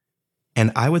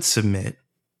 And I would submit,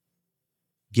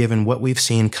 given what we've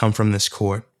seen come from this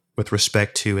court with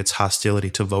respect to its hostility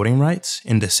to voting rights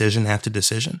in decision after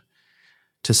decision,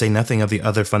 to say nothing of the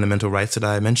other fundamental rights that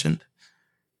I mentioned,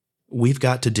 we've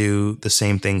got to do the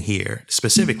same thing here.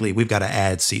 Specifically, we've got to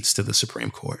add seats to the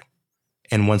Supreme Court.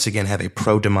 And once again, have a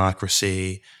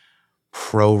pro-democracy,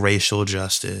 pro-racial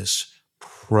justice,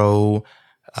 the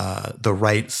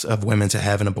rights of women to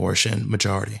have an abortion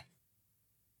majority.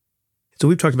 So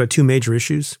we've talked about two major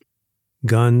issues,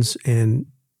 guns and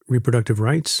reproductive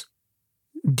rights.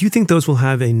 Do you think those will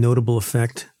have a notable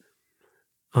effect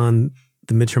on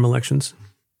the midterm elections?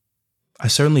 I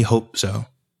certainly hope so.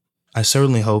 I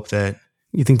certainly hope that...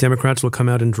 You think Democrats will come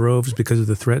out in droves because of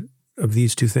the threat of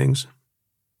these two things?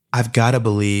 I've got to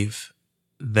believe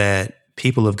that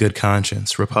people of good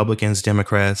conscience, Republicans,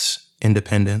 Democrats,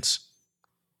 independents,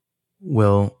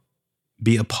 will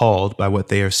be appalled by what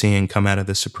they are seeing come out of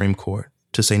the Supreme Court,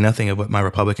 to say nothing of what my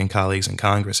Republican colleagues in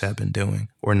Congress have been doing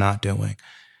or not doing,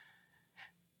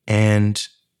 and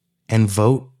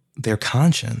vote their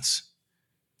conscience.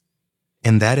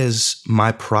 And that is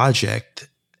my project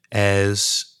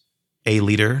as a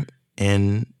leader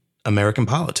in American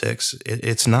politics.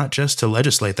 It's not just to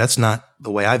legislate. That's not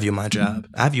the way I view my job.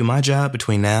 I view my job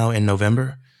between now and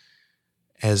November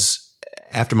as,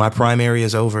 after my primary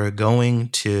is over, going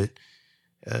to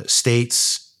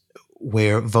states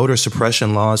where voter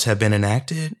suppression laws have been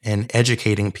enacted and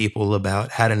educating people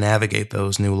about how to navigate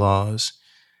those new laws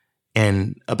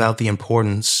and about the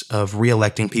importance of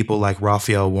reelecting people like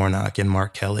Raphael Warnock and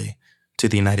Mark Kelly to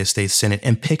the United States Senate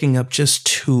and picking up just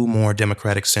 2 more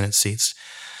Democratic Senate seats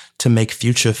to make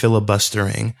future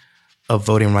filibustering of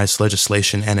voting rights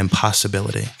legislation an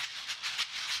impossibility.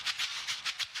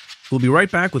 We'll be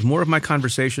right back with more of my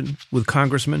conversation with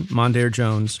Congressman Mondaire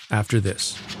Jones after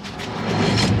this.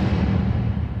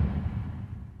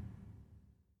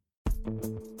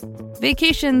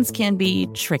 Vacations can be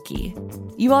tricky.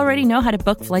 You already know how to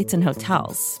book flights and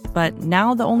hotels, but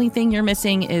now the only thing you're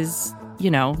missing is,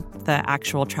 the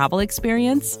actual travel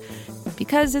experience.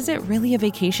 Because is it really a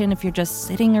vacation if you're just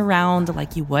sitting around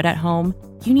like you would at home?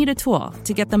 You need a tool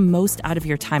to get the most out of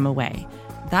your time away.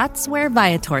 That's where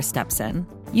Viator steps in.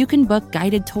 You can book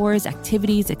guided tours,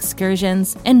 activities,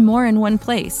 excursions, and more in one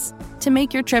place to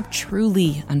make your trip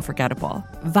truly unforgettable.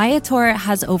 Viator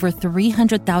has over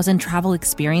 300,000 travel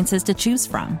experiences to choose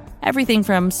from. Everything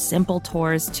from simple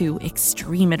tours to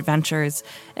extreme adventures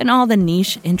and all the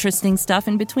niche, interesting stuff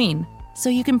in between. So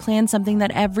you can plan something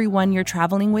that everyone you're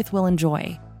traveling with will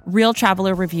enjoy. Real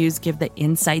traveler reviews give the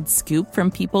inside scoop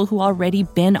from people who already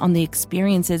been on the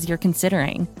experiences you're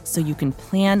considering, so you can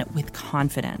plan with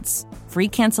confidence. Free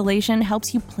cancellation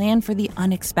helps you plan for the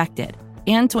unexpected.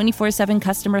 And 24/7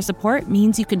 customer support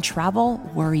means you can travel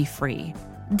worry-free.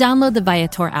 Download the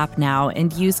Viator app now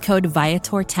and use code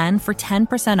Viator10 for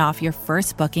 10% off your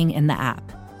first booking in the app.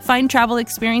 Find travel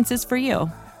experiences for you.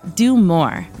 Do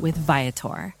more with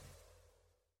Viator.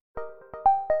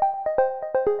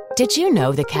 Did you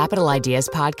know the Capital Ideas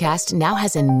podcast now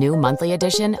has a new monthly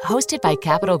edition hosted by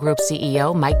Capital Group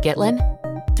CEO Mike Gitlin?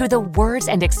 Through the words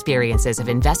and experiences of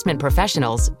investment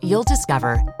professionals, you'll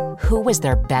discover who was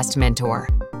their best mentor,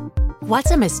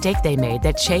 what's a mistake they made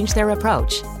that changed their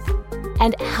approach,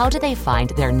 and how do they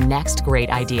find their next great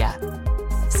idea.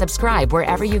 Subscribe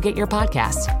wherever you get your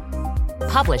podcasts.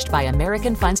 Published by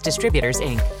American Funds Distributors,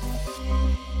 Inc.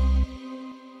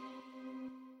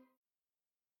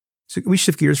 So we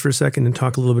shift gears for a second and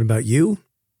talk a little bit about you,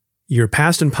 your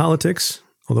past in politics,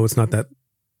 although it's not that,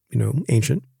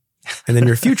 ancient, and then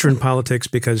your future in politics,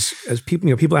 because as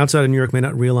people, people outside of New York may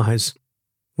not realize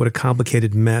what a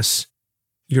complicated mess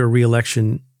your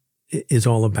reelection is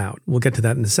all about. We'll get to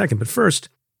that in a second. But first,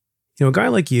 a guy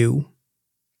like you,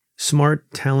 smart,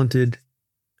 talented,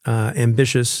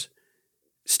 ambitious,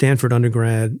 Stanford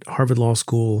undergrad, Harvard Law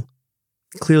School,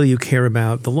 clearly you care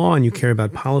about the law and you care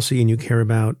about policy and you care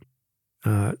about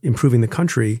improving the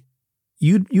country.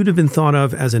 You'd have been thought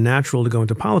of as a natural to go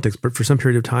into politics, but for some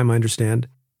period of time, I understand,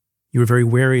 you were very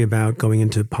wary about going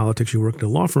into politics. You worked at a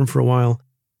law firm for a while.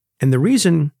 And the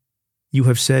reason you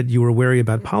have said you were wary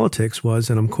about politics was,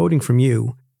 and I'm quoting from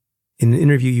you, in an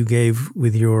interview you gave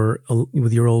with your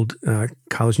old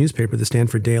college newspaper, the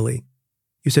Stanford Daily,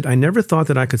 you said, "I never thought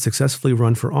that I could successfully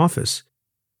run for office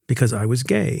because I was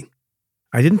gay.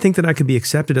 I didn't think that I could be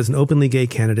accepted as an openly gay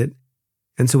candidate.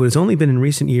 And so it has only been in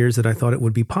recent years that I thought it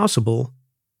would be possible."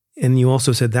 And you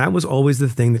also said that was always the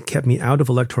thing that kept me out of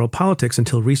electoral politics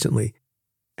until recently.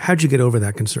 How'd you get over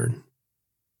that concern?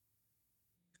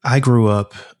 I grew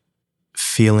up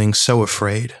feeling so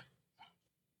afraid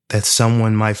that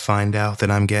someone might find out that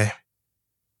I'm gay.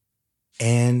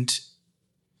 And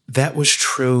that was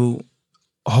true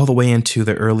all the way into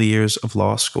the early years of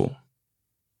law school.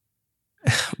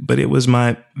 But it was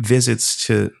my visits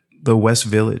to the West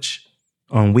Village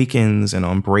on weekends and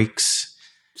on breaks.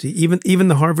 See, even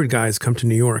the Harvard guys come to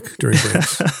New York during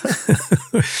breaks.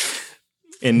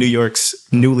 In New York's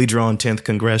newly drawn 10th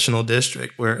congressional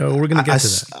district, where we're going to get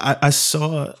to that. I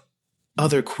saw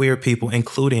other queer people,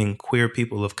 including queer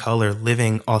people of color,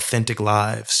 living authentic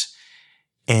lives.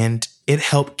 And it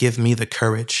helped give me the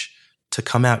courage to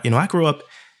come out. I grew up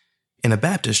in a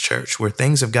Baptist church where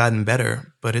things have gotten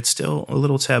better, but it's still a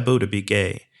little taboo to be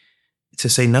gay. To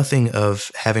say nothing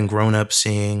of having grown up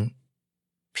seeing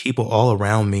people all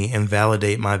around me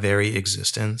invalidate my very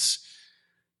existence,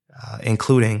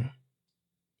 including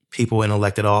people in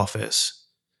elected office.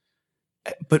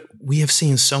 But we have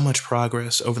seen so much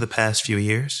progress over the past few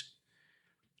years.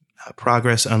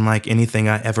 Progress unlike anything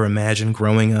I ever imagined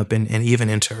growing up and even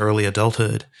into early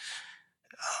adulthood.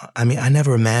 I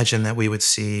never imagined that we would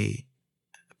see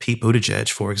Pete Buttigieg,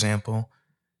 for example,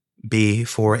 be,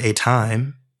 for a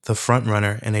time, the front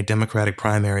runner in a Democratic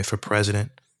primary for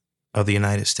president of the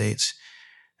United States.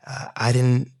 I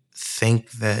didn't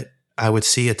think that I would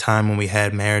see a time when we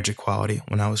had marriage equality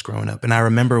when I was growing up. And I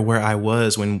remember where I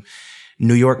was when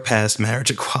New York passed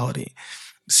marriage equality,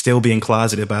 still being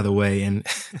closeted, by the way,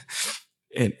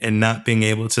 and not being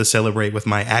able to celebrate with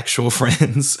my actual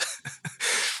friends.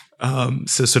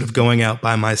 So sort of going out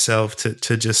by myself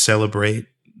to just celebrate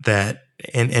that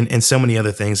and so many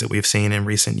other things that we've seen in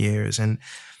recent years. And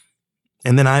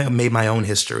then I made my own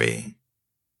history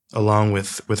along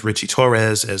with Richie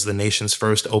Torres as the nation's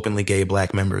first openly gay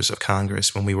Black members of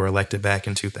Congress when we were elected back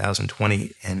in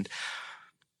 2020. And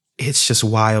it's just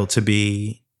wild to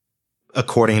be,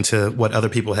 according to what other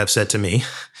people have said to me,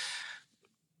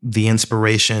 the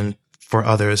inspiration for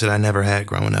others that I never had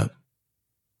growing up.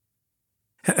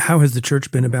 How has the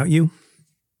church been about you?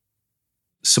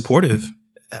 Supportive.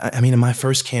 In my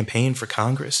first campaign for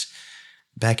Congress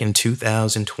back in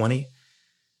 2020,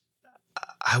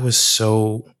 I was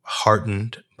so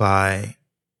heartened by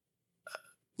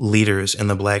leaders in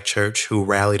the Black church who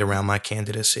rallied around my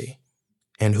candidacy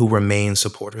and who remain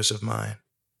supporters of mine.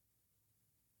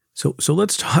 So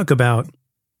let's talk about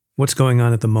what's going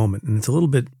on at the moment. And it's a little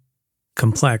bit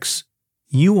complex.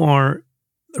 You are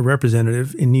a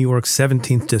representative in New York's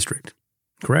 17th district,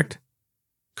 correct?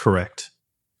 Correct.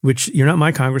 Which you're not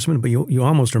my congressman, but you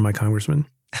almost are my congressman.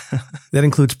 That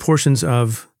includes portions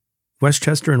of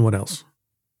Westchester and what else?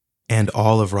 And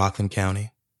all of Rockland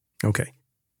County. Okay.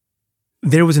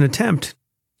 There was an attempt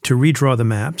to redraw the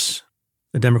maps,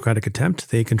 a Democratic attempt.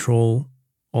 They control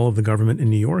all of the government in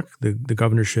New York, the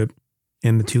governorship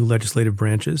and the two legislative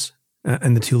branches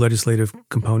and the two legislative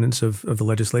components of the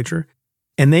legislature.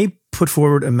 And they put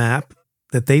forward a map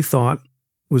that they thought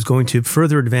was going to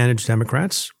further advantage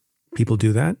Democrats. People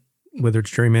do that, whether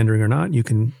it's gerrymandering or not. You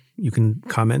can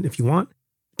comment if you want.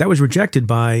 That was rejected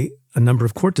by a number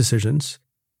of court decisions.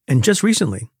 And just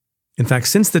recently, in fact,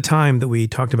 since the time that we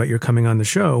talked about your coming on the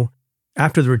show,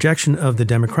 after the rejection of the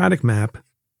Democratic map,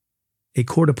 a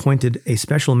court appointed a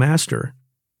special master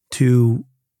to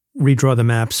redraw the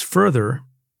maps further.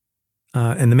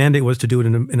 And the mandate was to do it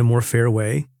in a more fair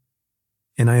way.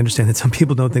 And I understand that some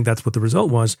people don't think that's what the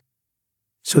result was.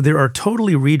 So there are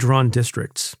totally redrawn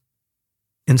districts.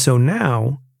 And so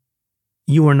now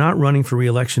you are not running for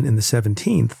re-election in the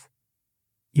 17th.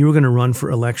 You are going to run for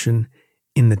election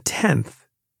in the 10th.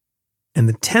 And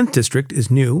the 10th district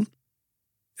is new.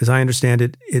 As I understand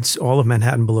it, it's all of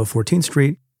Manhattan below 14th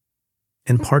Street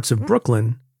and parts of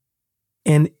Brooklyn.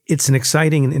 And it's an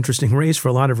exciting and interesting race for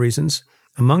a lot of reasons.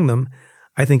 Among them,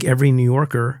 I think every New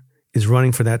Yorker is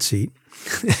running for that seat,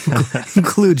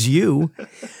 includes you.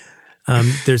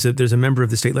 There's a member of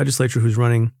the state legislature who's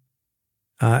running,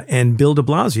 and Bill de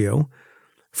Blasio,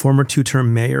 former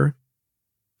two-term mayor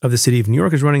of the city of New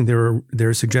York, is running. There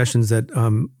are suggestions that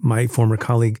my former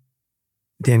colleague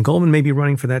Dan Goldman may be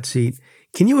running for that seat.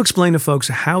 Can you explain to folks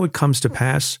how it comes to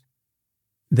pass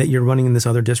that you're running in this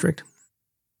other district?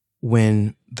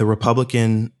 When the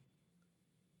Republican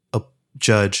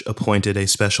judge appointed a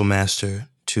special master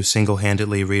to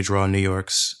single-handedly redraw New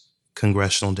York's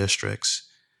congressional districts,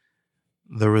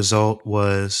 the result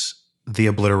was the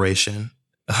obliteration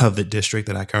of the district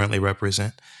that I currently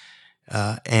represent.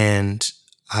 And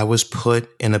I was put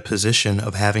in a position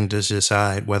of having to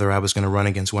decide whether I was going to run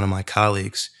against one of my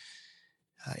colleagues,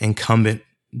 incumbent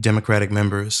Democratic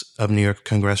members of New York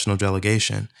congressional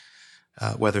delegation,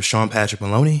 whether Sean Patrick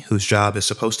Maloney, whose job is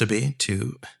supposed to be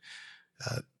to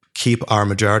keep our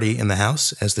majority in the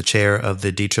House as the chair of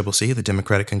the DCCC, the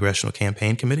Democratic Congressional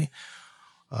Campaign Committee,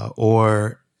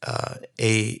 or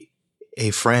a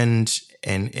friend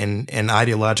and an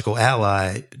ideological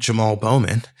ally, Jamal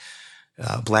Bowman,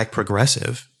 Black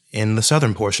progressive, in the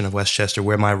southern portion of Westchester,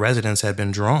 where my residence had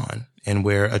been drawn and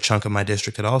where a chunk of my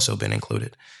district had also been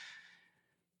included.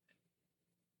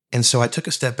 And so I took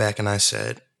a step back and I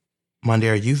said,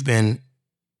 Mondaire, you've been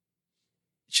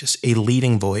just a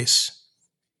leading voice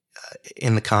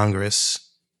in the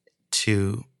Congress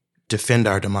to defend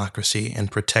our democracy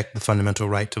and protect the fundamental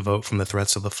right to vote from the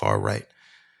threats of the far right.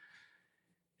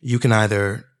 You can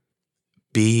either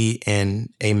be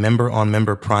in a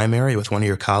member-on-member primary with one of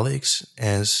your colleagues,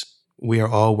 as we are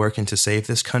all working to save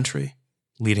this country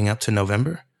leading up to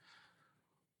November,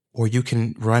 or you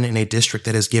can run in a district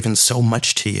that has given so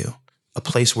much to you, a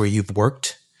place where you've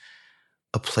worked,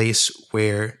 a place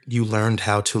where you learned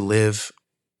how to live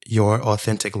your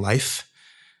authentic life,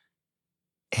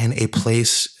 and a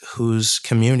place whose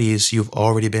communities you've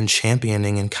already been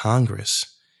championing in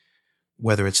Congress,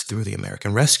 whether it's through the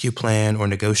American Rescue Plan or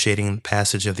negotiating the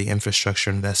passage of the Infrastructure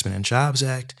Investment and Jobs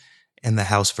Act and the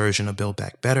House version of Build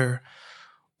Back Better,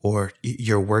 or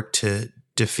your work to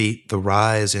defeat the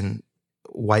rise in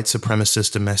white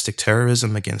supremacist domestic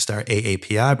terrorism against our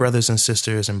AAPI brothers and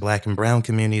sisters and Black and brown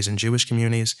communities and Jewish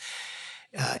communities.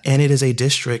 And it is a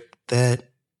district that,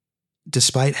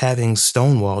 despite having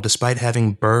stonewalled, despite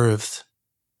having birthed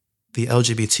the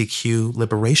LGBTQ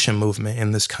liberation movement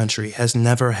in this country, has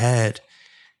never had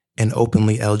an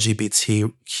openly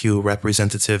LGBTQ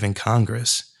representative in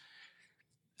Congress.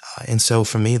 And so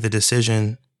for me, the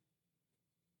decision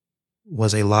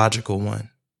was a logical one.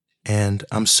 And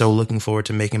I'm so looking forward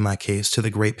to making my case to the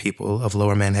great people of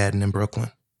Lower Manhattan and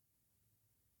Brooklyn.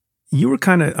 You were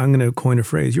kind of, I'm going to coin a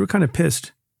phrase, you were kind of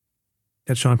pissed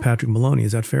at Sean Patrick Maloney.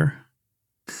 Is that fair?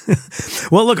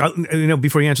 Well, look,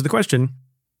 before you answer the question,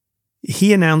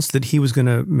 he announced that he was going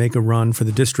to make a run for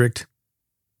the district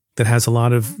that has a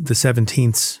lot of the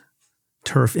 17th's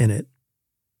turf in it,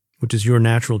 which is your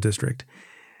natural district.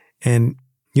 And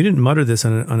you didn't mutter this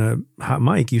on a hot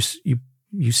mic.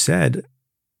 You said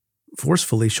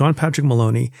forcefully, Sean Patrick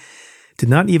Maloney did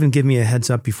not even give me a heads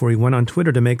up before he went on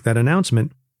Twitter to make that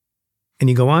announcement. And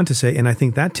you go on to say, and I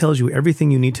think that tells you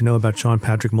everything you need to know about Sean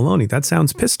Patrick Maloney. That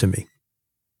sounds pissed to me.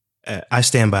 I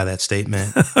stand by that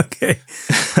statement. Okay.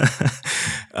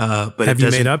 But have you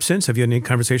made up since? Have you had any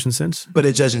conversations since? But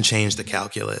it doesn't change the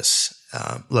calculus.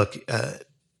 Look,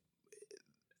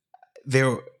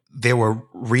 there were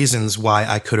reasons why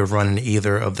I could have run in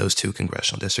either of those two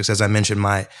congressional districts. As I mentioned,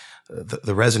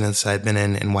 the residence I had been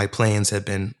in White Plains had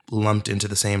been lumped into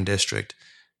the same district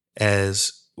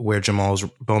as where Jamal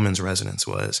Bowman's residence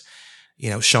was.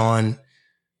 Sean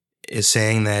is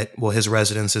saying that, well, his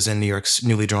residence is in New York's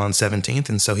newly drawn 17th,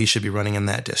 and so he should be running in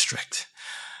that district,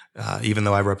 even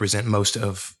though I represent most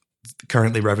of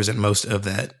currently represent most of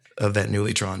that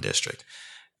newly drawn district.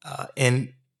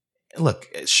 And look,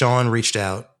 Sean reached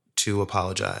out to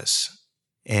apologize.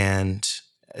 And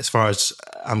as far as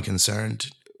I'm concerned,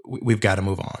 we've got to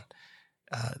move on.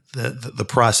 The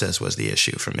process was the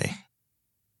issue for me.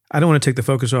 I don't want to take the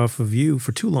focus off of you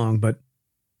for too long, but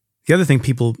the other thing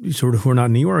people sort of who are not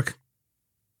in New York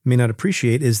may not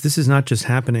appreciate is this is not just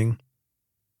happening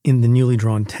in the newly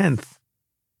drawn 10th.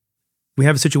 We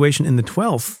have a situation in the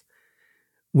 12th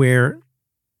where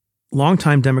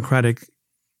longtime Democratic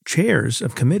chairs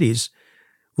of committees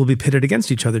will be pitted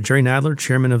against each other. Jerry Nadler,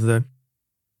 chairman of the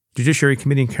Judiciary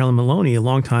Committee, and Carolyn Maloney, a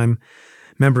longtime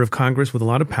member of Congress with a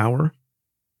lot of power,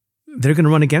 they're going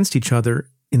to run against each other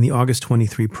in the August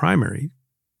 23 primary.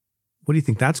 What do you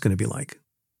think that's going to be like?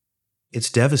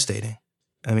 It's devastating.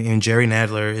 I mean, Jerry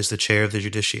Nadler is the chair of the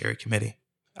Judiciary Committee.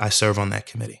 I serve on that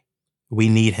committee. We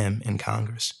need him in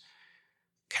Congress.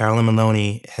 Carolyn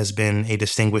Maloney has been a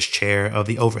distinguished chair of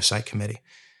the Oversight Committee.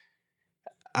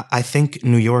 I think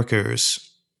New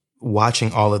Yorkers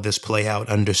watching all of this play out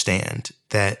understand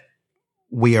that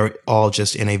we are all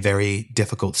just in a very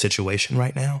difficult situation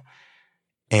right now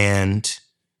and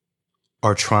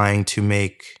are trying to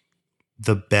make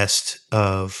the best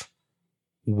of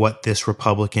what this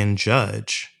Republican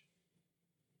judge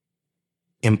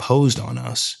imposed on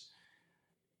us.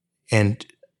 And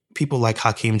people like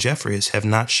Hakeem Jeffries have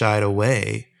not shied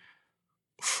away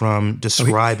from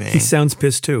describing... He sounds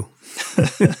pissed too.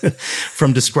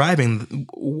 from describing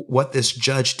what this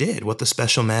judge did, what the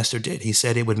special master did. He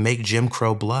said it would make Jim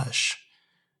Crow blush.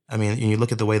 I mean, you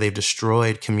look at the way they've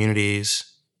destroyed communities.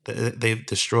 They've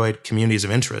destroyed communities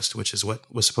of interest, which is what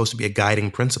was supposed to be a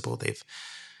guiding principle. They've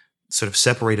sort of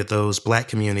separated those black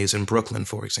communities in Brooklyn,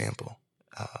 for example.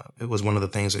 It was one of the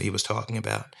things that he was talking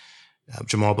about.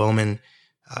 Jamal Bowman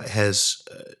has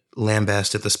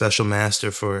lambasted the special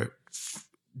master for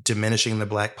diminishing the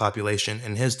black population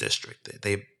in his district.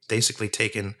 They've basically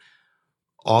taken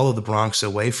all of the Bronx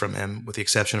away from him, with the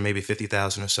exception of maybe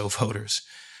 50,000 or so voters.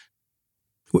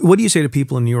 What do you say to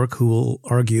people in New York who will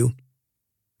argue,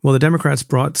 well, the Democrats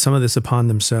brought some of this upon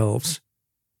themselves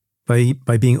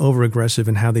by being over-aggressive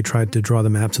in how they tried to draw the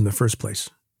maps in the first place?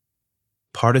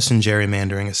 Partisan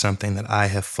gerrymandering is something that I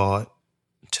have fought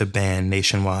to ban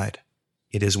nationwide.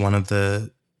 It is one of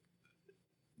the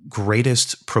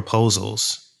greatest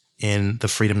proposals in the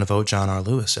Freedom to Vote John R.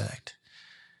 Lewis Act.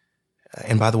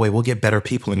 And by the way, we'll get better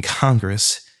people in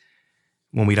Congress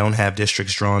when we don't have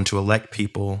districts drawn to elect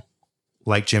people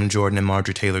like Jim Jordan and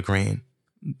Marjorie Taylor Greene.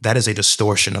 That is a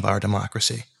distortion of our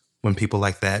democracy, when people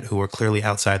like that, who are clearly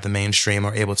outside the mainstream,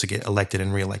 are able to get elected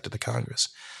and reelected to Congress.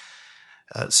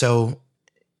 So,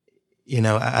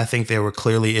 I think there were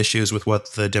clearly issues with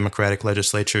what the Democratic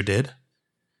legislature did.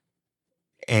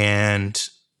 And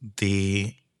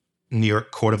the New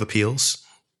York Court of Appeals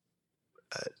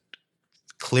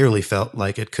clearly felt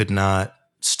like it could not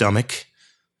stomach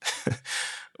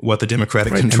what the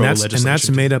Democratic-controlled legislature and that's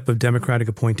did. made up of Democratic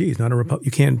appointees.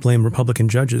 You can't blame Republican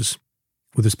judges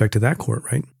with respect to that court,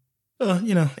 right?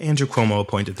 Andrew Cuomo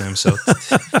appointed them, so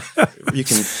you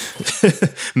can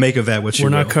make of that what you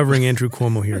will. We're not covering Andrew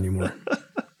Cuomo here anymore.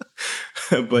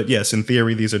 But yes, in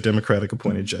theory, these are Democratic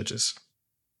appointed judges.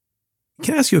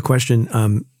 Can I ask you a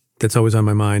question that's always on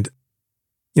my mind?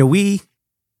 I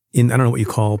don't know what you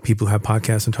call people who have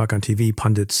podcasts and talk on TV,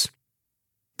 pundits,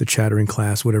 the chattering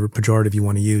class, whatever pejorative you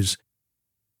want to use.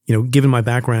 Given my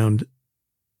background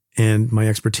and my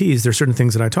expertise, there are certain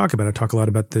things that I talk about. I talk a lot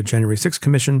about the January 6th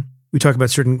Commission. We talk about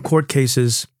certain court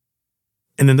cases.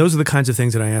 And then those are the kinds of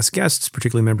things that I ask guests,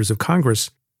 particularly members of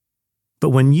Congress. But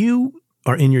when you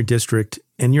are in your district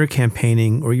and you're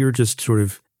campaigning, or you're just sort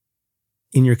of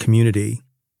in your community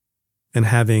and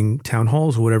having town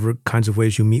halls or whatever kinds of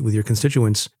ways you meet with your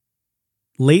constituents,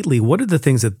 lately, what are the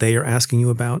things that they are asking you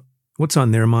about? What's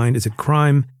on their mind? Is it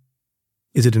crime?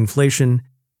 Is it inflation?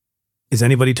 Is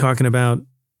anybody talking about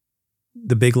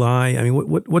the big lie? I mean,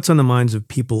 what's on the minds of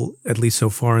people, at least so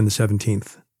far in the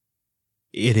 17th?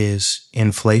 It is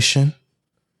inflation.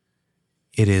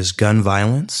 It is gun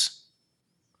violence.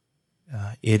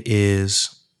 It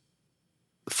is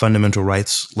fundamental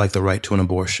rights like the right to an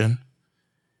abortion.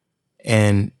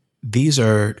 And these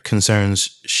are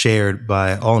concerns shared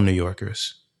by all New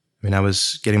Yorkers. I mean, I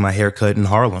was getting my hair cut in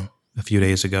Harlem a few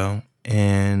days ago,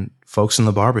 and folks in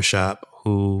the barbershop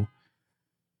who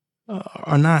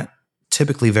are not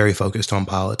typically very focused on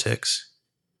politics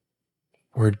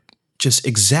were just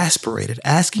exasperated,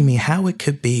 asking me how it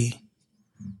could be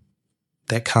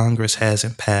that Congress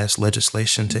hasn't passed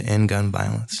legislation to end gun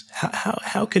violence.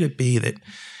 How could it be that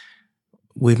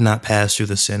we've not passed through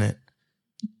the Senate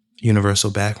universal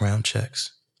background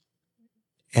checks?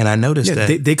 And I noticed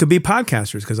that they could be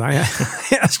podcasters, because I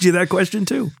asked you that question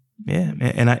too. Yeah,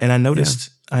 and I noticed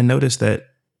that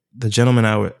the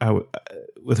gentleman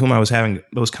with whom I was having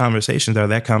those conversations, or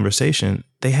that conversation,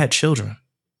 they had children.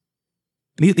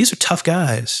 These are tough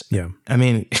guys. Yeah, I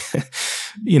mean,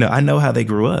 I know how they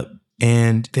grew up,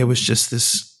 and there was just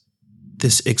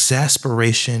this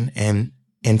exasperation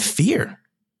and fear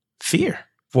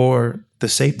for the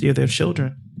safety of their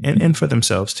children and for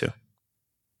themselves too.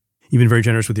 You've been very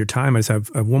generous with your time. I just have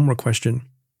one more question.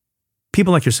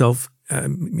 People like yourself,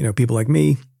 people like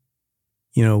me,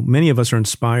 many of us are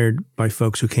inspired by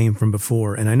folks who came from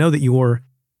before. And I know that your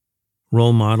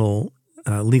role model,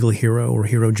 legal hero or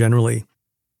hero generally,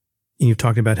 and you've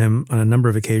talked about him on a number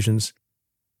of occasions,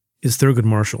 is Thurgood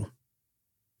Marshall,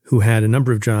 who had a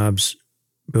number of jobs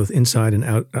both inside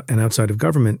and outside of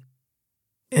government.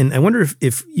 And I wonder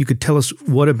if you could tell us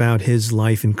what about his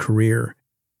life and career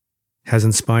has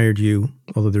inspired you,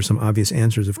 although there's some obvious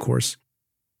answers, of course.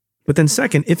 But then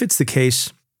second, if it's the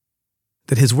case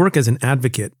that his work as an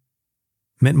advocate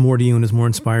meant more to you and is more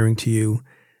inspiring to you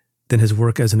than his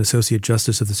work as an Associate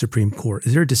Justice of the Supreme Court,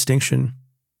 is there a distinction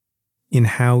in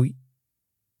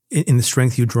the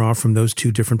strength you draw from those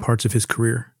two different parts of his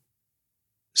career?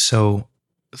 So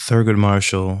Thurgood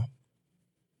Marshall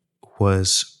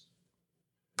was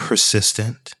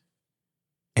persistent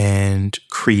and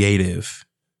creative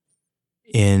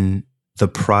in the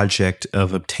project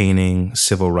of obtaining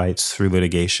civil rights through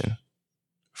litigation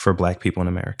for Black people in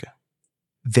America.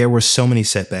 There were so many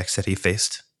setbacks that he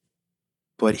faced,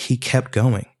 but he kept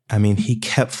going. I mean, he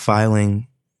kept filing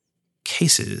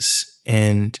cases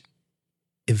and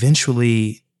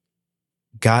eventually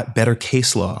got better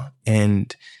case law,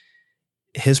 and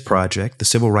his project, the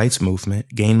civil rights movement,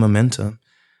 gained momentum.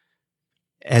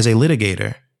 As a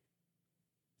litigator,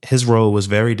 his role was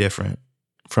very different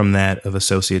from that of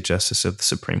Associate Justice of the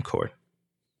Supreme Court.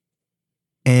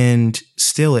 And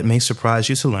still, it may surprise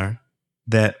you to learn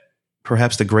that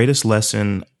perhaps the greatest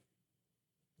lesson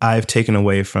I've taken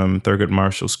away from Thurgood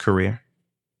Marshall's career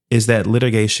is that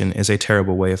litigation is a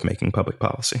terrible way of making public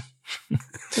policy.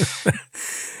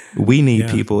 We need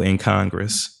people in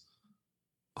Congress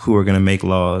who are going to make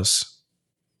laws,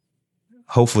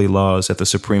 hopefully laws that the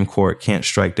Supreme Court can't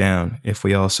strike down if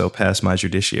we also pass my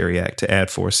Judiciary Act to add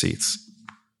 4 seats.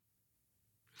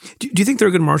 Do you think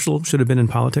Thurgood Marshall should have been in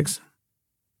politics?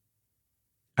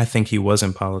 I think he was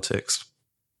in politics.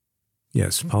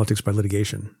 Yes, politics by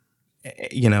litigation.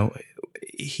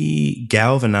 He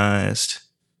galvanized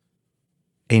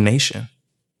a nation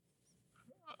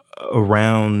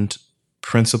around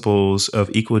principles of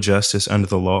equal justice under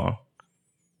the law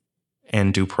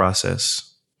and due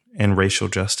process and racial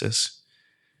justice.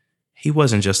 He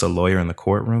wasn't just a lawyer in the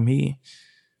courtroom. He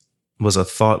was a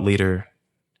thought leader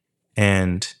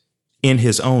and, in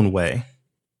his own way,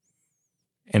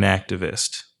 an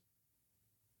activist.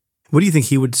 What do you think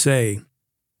he would say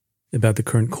about the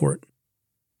current court?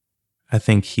 I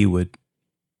think Justice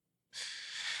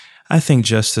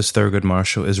Thurgood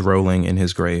Marshall is rolling in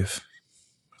his grave,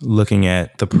 looking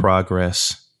at the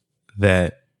progress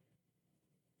that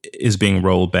is being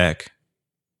rolled back,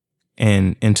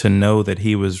 and to know that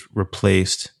he was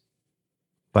replaced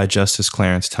by Justice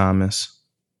Clarence Thomas,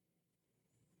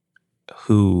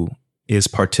 who is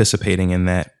participating in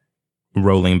that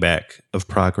rolling back of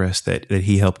progress that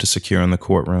he helped to secure in the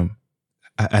courtroom,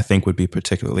 I think would be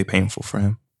particularly painful for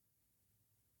him.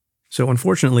 So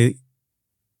unfortunately,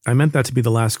 I meant that to be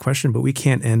the last question, but we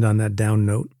can't end on that down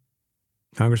note,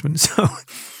 Congressman. So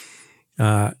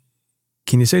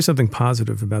can you say something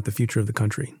positive about the future of the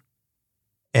country?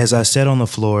 As I said on the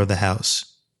floor of the House,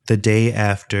 the day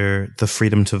after the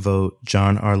Freedom to Vote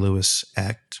John R. Lewis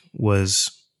Act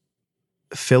was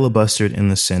filibustered in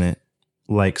the Senate,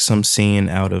 like some scene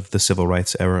out of the Civil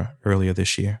Rights era earlier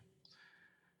this year,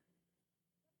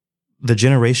 the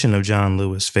generation of John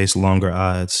Lewis faced longer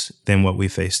odds than what we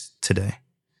face today.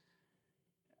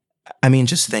 I mean,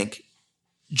 just think,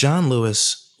 John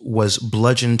Lewis was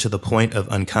bludgeoned to the point of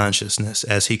unconsciousness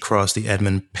as he crossed the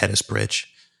Edmund Pettus Bridge,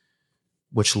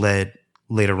 which led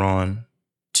later on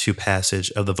to passage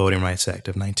of the Voting Rights Act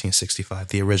of 1965,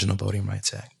 the original Voting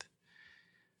Rights Act.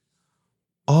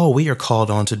 All we are called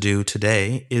on to do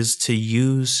today is to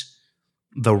use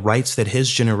the rights that his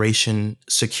generation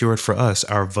secured for us,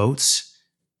 our votes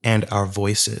and our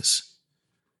voices.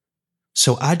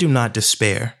 So I do not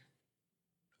despair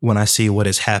when I see what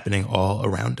is happening all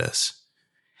around us.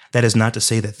 That is not to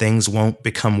say that things won't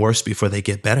become worse before they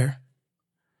get better.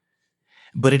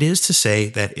 But it is to say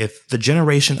that if the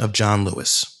generation of John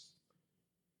Lewis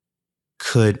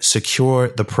could secure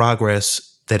the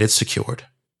progress that it secured,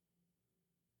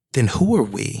 then who are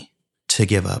we to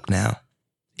give up now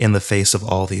in the face of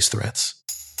all these threats?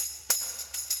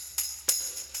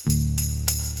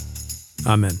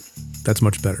 Amen. That's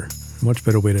much better. Much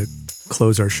better way to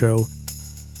close our show.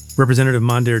 Representative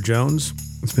Mondaire Jones,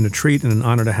 it's been a treat and an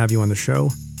honor to have you on the show.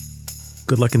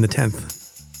 Good luck in the 10th.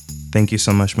 Thank you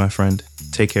so much, my friend.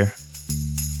 Take care.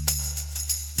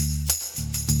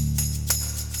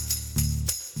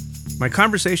 My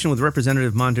conversation with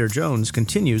Representative Mondaire Jones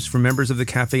continues for members of the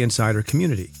Cafe Insider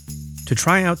community. To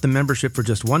try out the membership for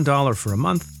just $1 for a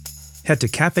month, head to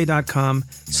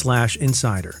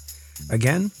cafe.com/insider.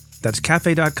 Again, that's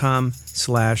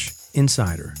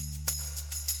cafe.com/insider.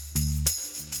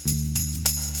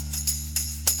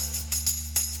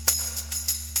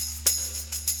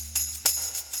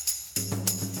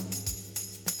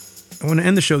 I want to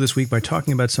end the show this week by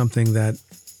talking about something that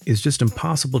is just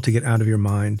impossible to get out of your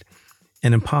mind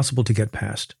and impossible to get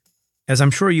past. As I'm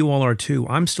sure you all are too,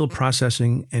 I'm still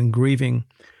processing and grieving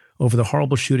over the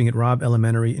horrible shooting at Robb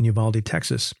Elementary in Uvalde,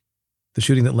 Texas. The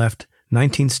shooting that left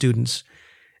 19 students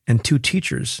and 2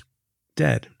 teachers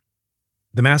dead.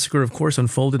 The massacre, of course,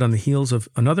 unfolded on the heels of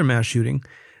another mass shooting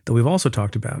that we've also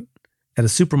talked about at a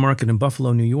supermarket in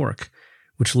Buffalo, New York,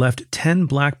 which left 10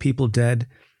 black people dead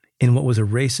in what was a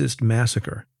racist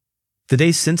massacre. The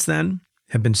days since then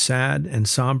have been sad and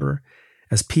somber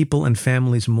as people and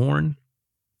families mourn,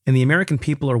 and the American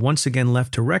people are once again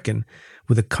left to reckon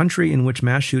with a country in which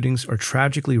mass shootings are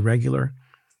tragically regular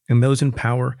and those in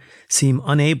power seem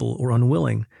unable or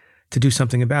unwilling to do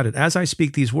something about it. As I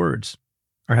speak these words,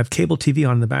 I have cable TV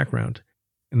on in the background,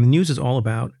 and the news is all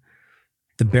about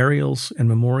the burials and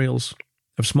memorials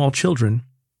of small children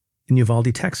in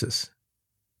Uvalde, Texas.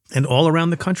 And all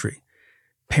around the country,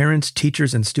 parents,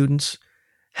 teachers, and students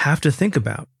have to think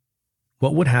about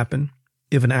what would happen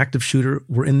if an active shooter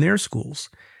were in their schools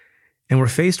and were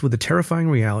faced with the terrifying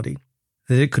reality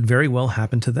that it could very well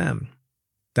happen to them.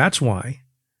 That's why,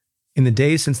 in the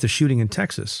days since the shooting in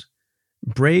Texas,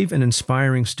 brave and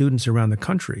inspiring students around the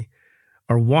country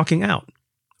are walking out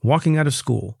of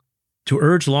school to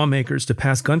urge lawmakers to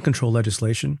pass gun control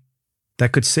legislation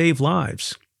that could save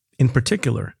lives, in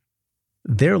particular,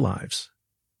 their lives.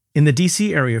 In the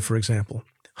D.C. area, for example,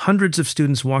 hundreds of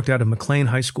students walked out of McLean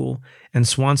High School and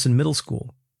Swanson Middle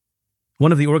School.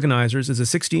 One of the organizers is a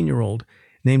 16-year-old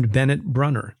named Bennett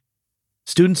Brunner.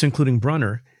 Students, including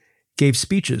Brunner, gave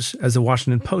speeches, as the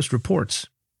Washington Post reports.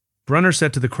 Brunner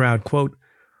said to the crowd, quote,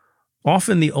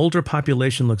 "Often the older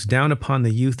population looks down upon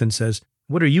the youth and says,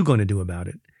 'What are you going to do about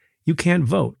it? You can't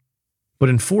vote.' But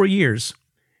in 4 years,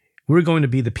 we're going to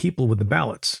be the people with the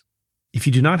ballots. If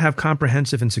you do not have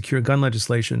comprehensive and secure gun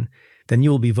legislation, then you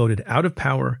will be voted out of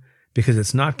power because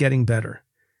it's not getting better."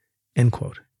 End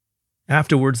quote.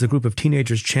 Afterwards, the group of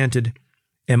teenagers chanted,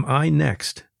 "Am I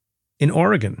next?" In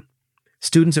Oregon,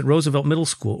 students at Roosevelt Middle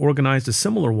School organized a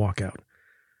similar walkout.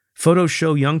 Photos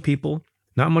show young people,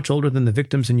 not much older than the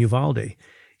victims in Uvalde,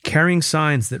 carrying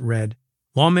signs that read,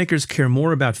 "Lawmakers care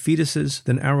more about fetuses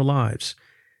than our lives,"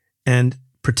 and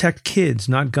 "Protect kids,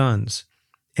 not guns,"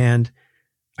 and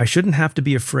 "I shouldn't have to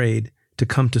be afraid to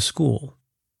come to school."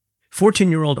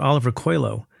 14-year-old Oliver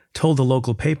Coelho told the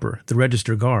local paper, the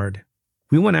Register Guard,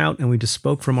 "We went out and we just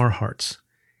spoke from our hearts.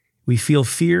 We feel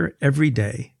fear every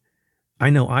day. I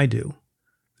know I do.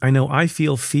 I know I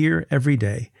feel fear every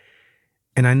day.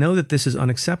 And I know that this is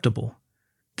unacceptable.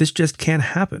 This just can't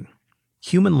happen.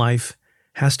 Human life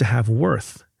has to have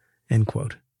worth." End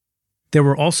quote. There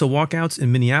were also walkouts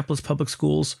in Minneapolis public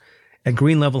schools, at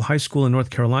Green Level High School in North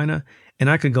Carolina, and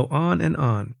I could go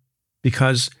on,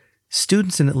 because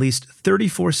students in at least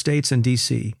 34 states and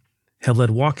D.C. have led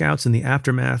walkouts in the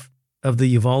aftermath of the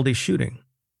Uvalde shooting,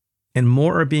 and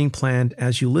more are being planned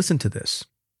as you listen to this.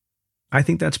 I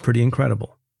think that's pretty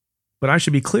incredible. But I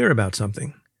should be clear about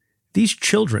something. These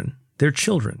children, their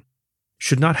children,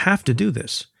 should not have to do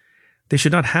this. They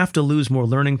should not have to lose more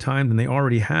learning time than they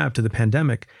already have to the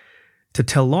pandemic to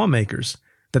tell lawmakers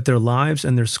that their lives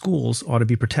and their schools ought to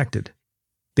be protected.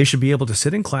 They should be able to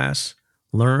sit in class,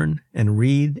 learn and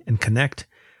read and connect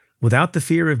without the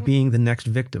fear of being the next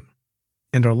victim.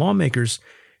 And our lawmakers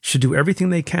should do everything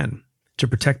they can to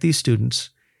protect these students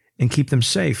and keep them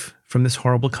safe from this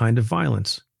horrible kind of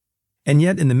violence. And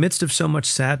yet, in the midst of so much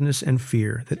sadness and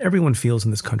fear that everyone feels in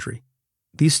this country,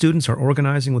 these students are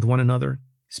organizing with one another,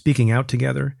 speaking out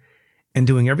together, and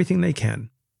doing everything they can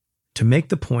to make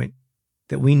the point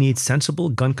that we need sensible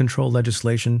gun control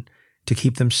legislation to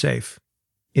keep them safe.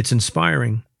 It's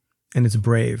inspiring and it's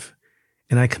brave,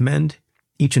 and I commend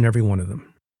each and every one of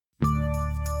them.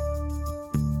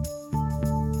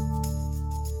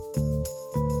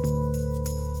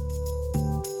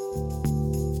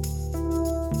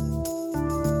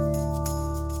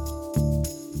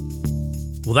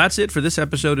 Well, that's it for this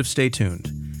episode of Stay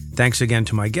Tuned. Thanks again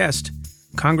to my guest,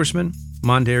 Congressman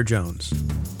Mondaire Jones.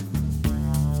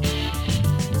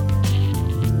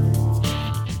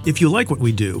 If you like what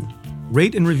we do,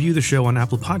 rate and review the show on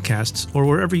Apple Podcasts or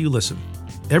wherever you listen.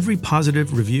 Every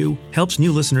positive review helps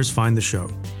new listeners find the show.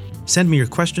 Send me your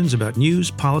questions about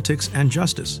news, politics, and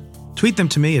justice. Tweet them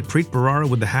to me at Preet Bharara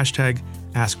with the hashtag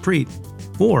AskPreet,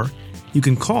 or you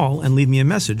can call and leave me a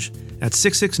message at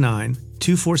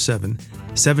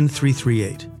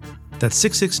 669-247-7338. That's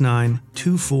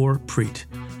 669-24-PREET.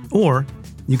 Or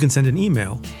you can send an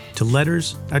email to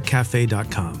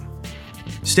letters@cafe.com.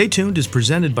 Stay Tuned is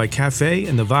presented by Cafe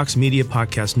and the Vox Media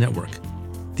Podcast Network.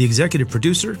 The executive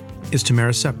producer is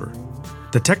Tamara Sepper.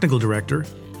 The technical director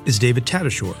is David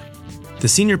Tatasciore. The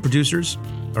senior producers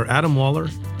are Adam Waller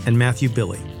and Matthew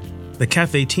Billy. The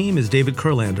Cafe team is David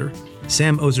Kurlander,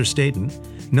 Sam Ozer-Staten,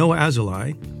 Noah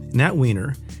Azulai, Nat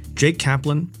Weiner, Jake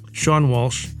Kaplan, Sean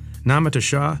Walsh, Namita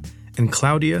Shah, and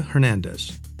Claudia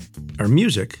Hernandez. Our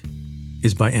music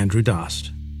is by Andrew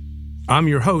Dost. I'm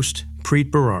your host, Preet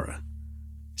Bharara.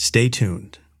 Stay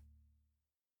tuned.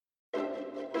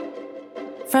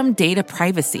 From data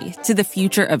privacy to the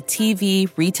future of TV,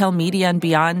 retail media, and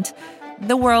beyond,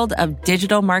 the world of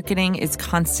digital marketing is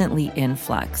constantly in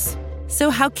flux.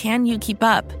 So how can you keep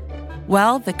up?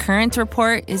 Well, The Current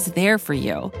Report is there for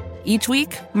you. Each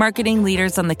week, marketing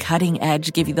leaders on the cutting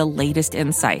edge give you the latest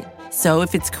insight. So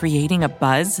if it's creating a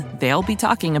buzz, they'll be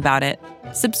talking about it.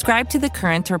 Subscribe to The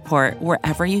Current Report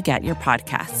wherever you get your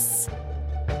podcasts.